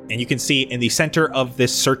 And you can see in the center of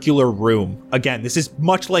this circular room, again, this is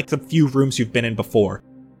much like the few rooms you've been in before.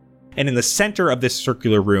 And in the center of this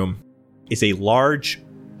circular room is a large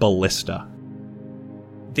ballista.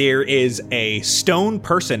 There is a stone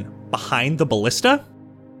person behind the ballista,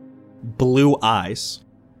 blue eyes,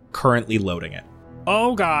 currently loading it.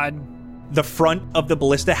 Oh, God. The front of the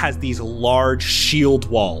ballista has these large shield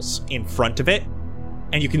walls in front of it,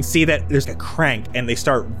 and you can see that there's a crank, and they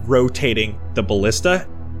start rotating the ballista,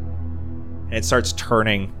 and it starts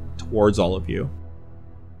turning towards all of you.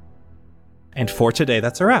 And for today,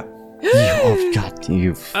 that's a wrap. Oh, God,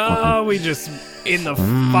 you Oh, we just in the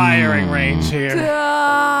firing range here.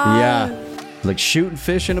 Yeah. Like shooting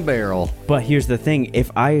fish in a barrel. But here's the thing,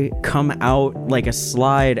 if I come out like a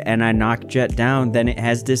slide and I knock Jet down, then it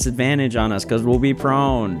has disadvantage on us because we'll be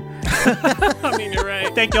prone. I mean, you're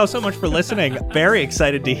right. Thank y'all so much for listening. Very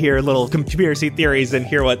excited to hear little conspiracy theories and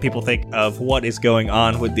hear what people think of what is going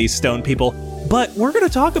on with these stone people. But we're going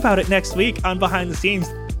to talk about it next week on Behind the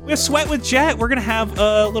Scenes. We have Sweat with Jet. We're going to have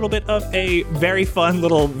a little bit of a very fun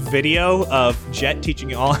little video of Jet teaching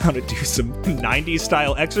you all how to do some 90s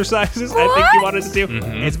style exercises. I think you wanted to do.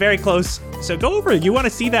 Mm-hmm. It's very close. So go over it. You want to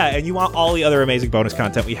see that, and you want all the other amazing bonus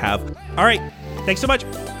content we have. All right. Thanks so much.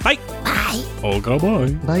 Bye. Bye. Oh, go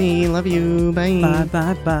bye. Bye. Love you. Bye. Bye,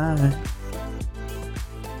 bye, bye.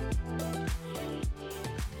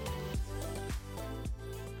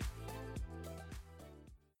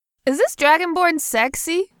 Is this Dragonborn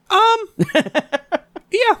sexy?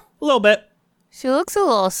 Yeah, a little bit. She looks a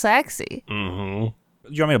little sexy. Mm-hmm.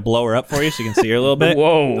 Do you want me to blow her up for you so you can see her a little bit?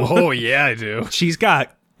 Whoa. Oh, yeah, I do. She's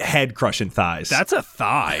got head-crushing thighs. That's a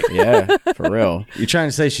thigh. Yeah, for real. You're trying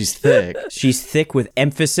to say she's thick. She's thick with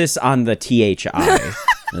emphasis on the THI,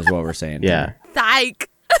 is what we're saying. Yeah. Thike.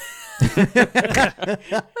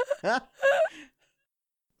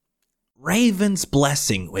 Raven's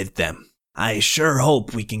blessing with them. I sure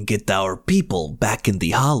hope we can get our people back in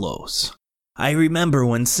the Hollows. I remember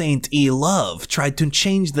when Saint E-Love tried to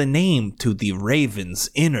change the name to the Raven's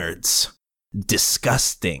Innards.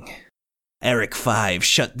 Disgusting. Eric 5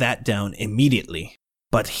 shut that down immediately,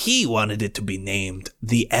 but he wanted it to be named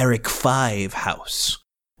the Eric 5 House.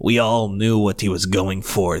 We all knew what he was going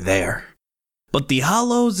for there. But the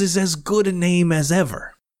Hollows is as good a name as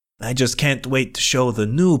ever. I just can't wait to show the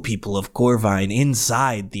new people of Corvine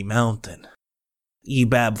inside the mountain.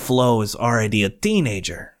 Ebab Flo is already a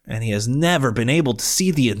teenager, and he has never been able to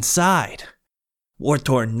see the inside.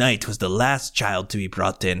 Wartorn Knight was the last child to be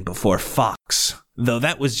brought in before Fox, though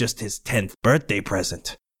that was just his 10th birthday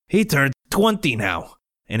present. He turned 20 now,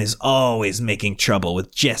 and is always making trouble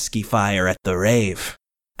with Jesky Fire at the rave.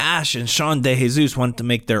 Ash and Sean De Jesus want to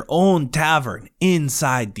make their own tavern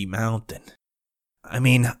inside the mountain. I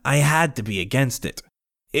mean, I had to be against it.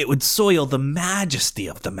 It would soil the majesty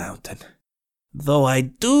of the mountain. Though I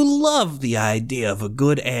do love the idea of a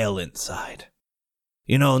good ale inside.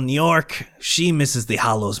 You know, New York, she misses the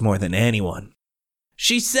Hollows more than anyone.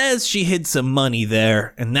 She says she hid some money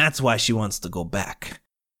there, and that's why she wants to go back.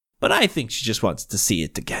 But I think she just wants to see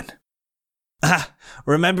it again.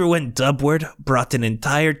 Remember when Dubward brought an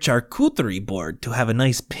entire charcuterie board to have a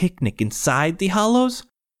nice picnic inside the Hollows?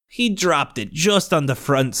 He dropped it just on the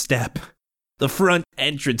front step. The front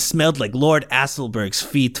entrance smelled like Lord Asselberg's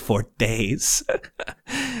feet for days.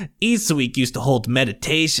 Eastweek used to hold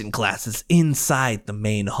meditation classes inside the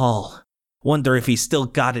main hall. Wonder if he still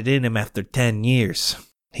got it in him after 10 years.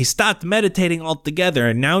 He stopped meditating altogether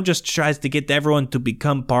and now just tries to get everyone to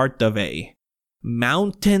become part of a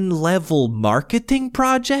mountain-level marketing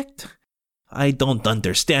project? I don't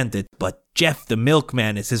understand it, but Jeff the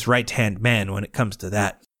Milkman is his right-hand man when it comes to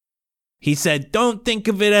that. He said, don't think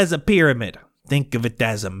of it as a pyramid. Think of it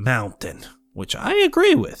as a mountain, which I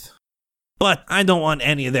agree with. But I don't want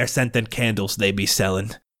any of their scented candles they be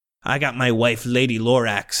selling. I got my wife Lady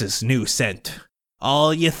Lorax's new scent.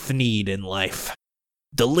 All you need in life.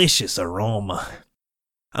 Delicious aroma.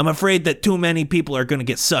 I'm afraid that too many people are going to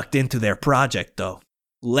get sucked into their project, though.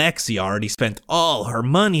 Lexi already spent all her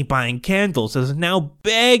money buying candles and is now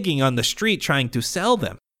begging on the street trying to sell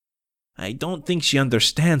them. I don't think she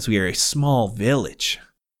understands we are a small village.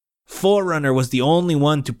 Forerunner was the only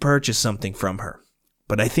one to purchase something from her,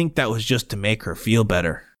 but I think that was just to make her feel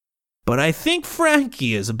better. But I think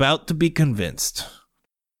Frankie is about to be convinced.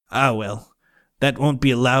 Ah well, that won't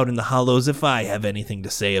be allowed in the Hollows if I have anything to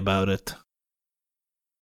say about it.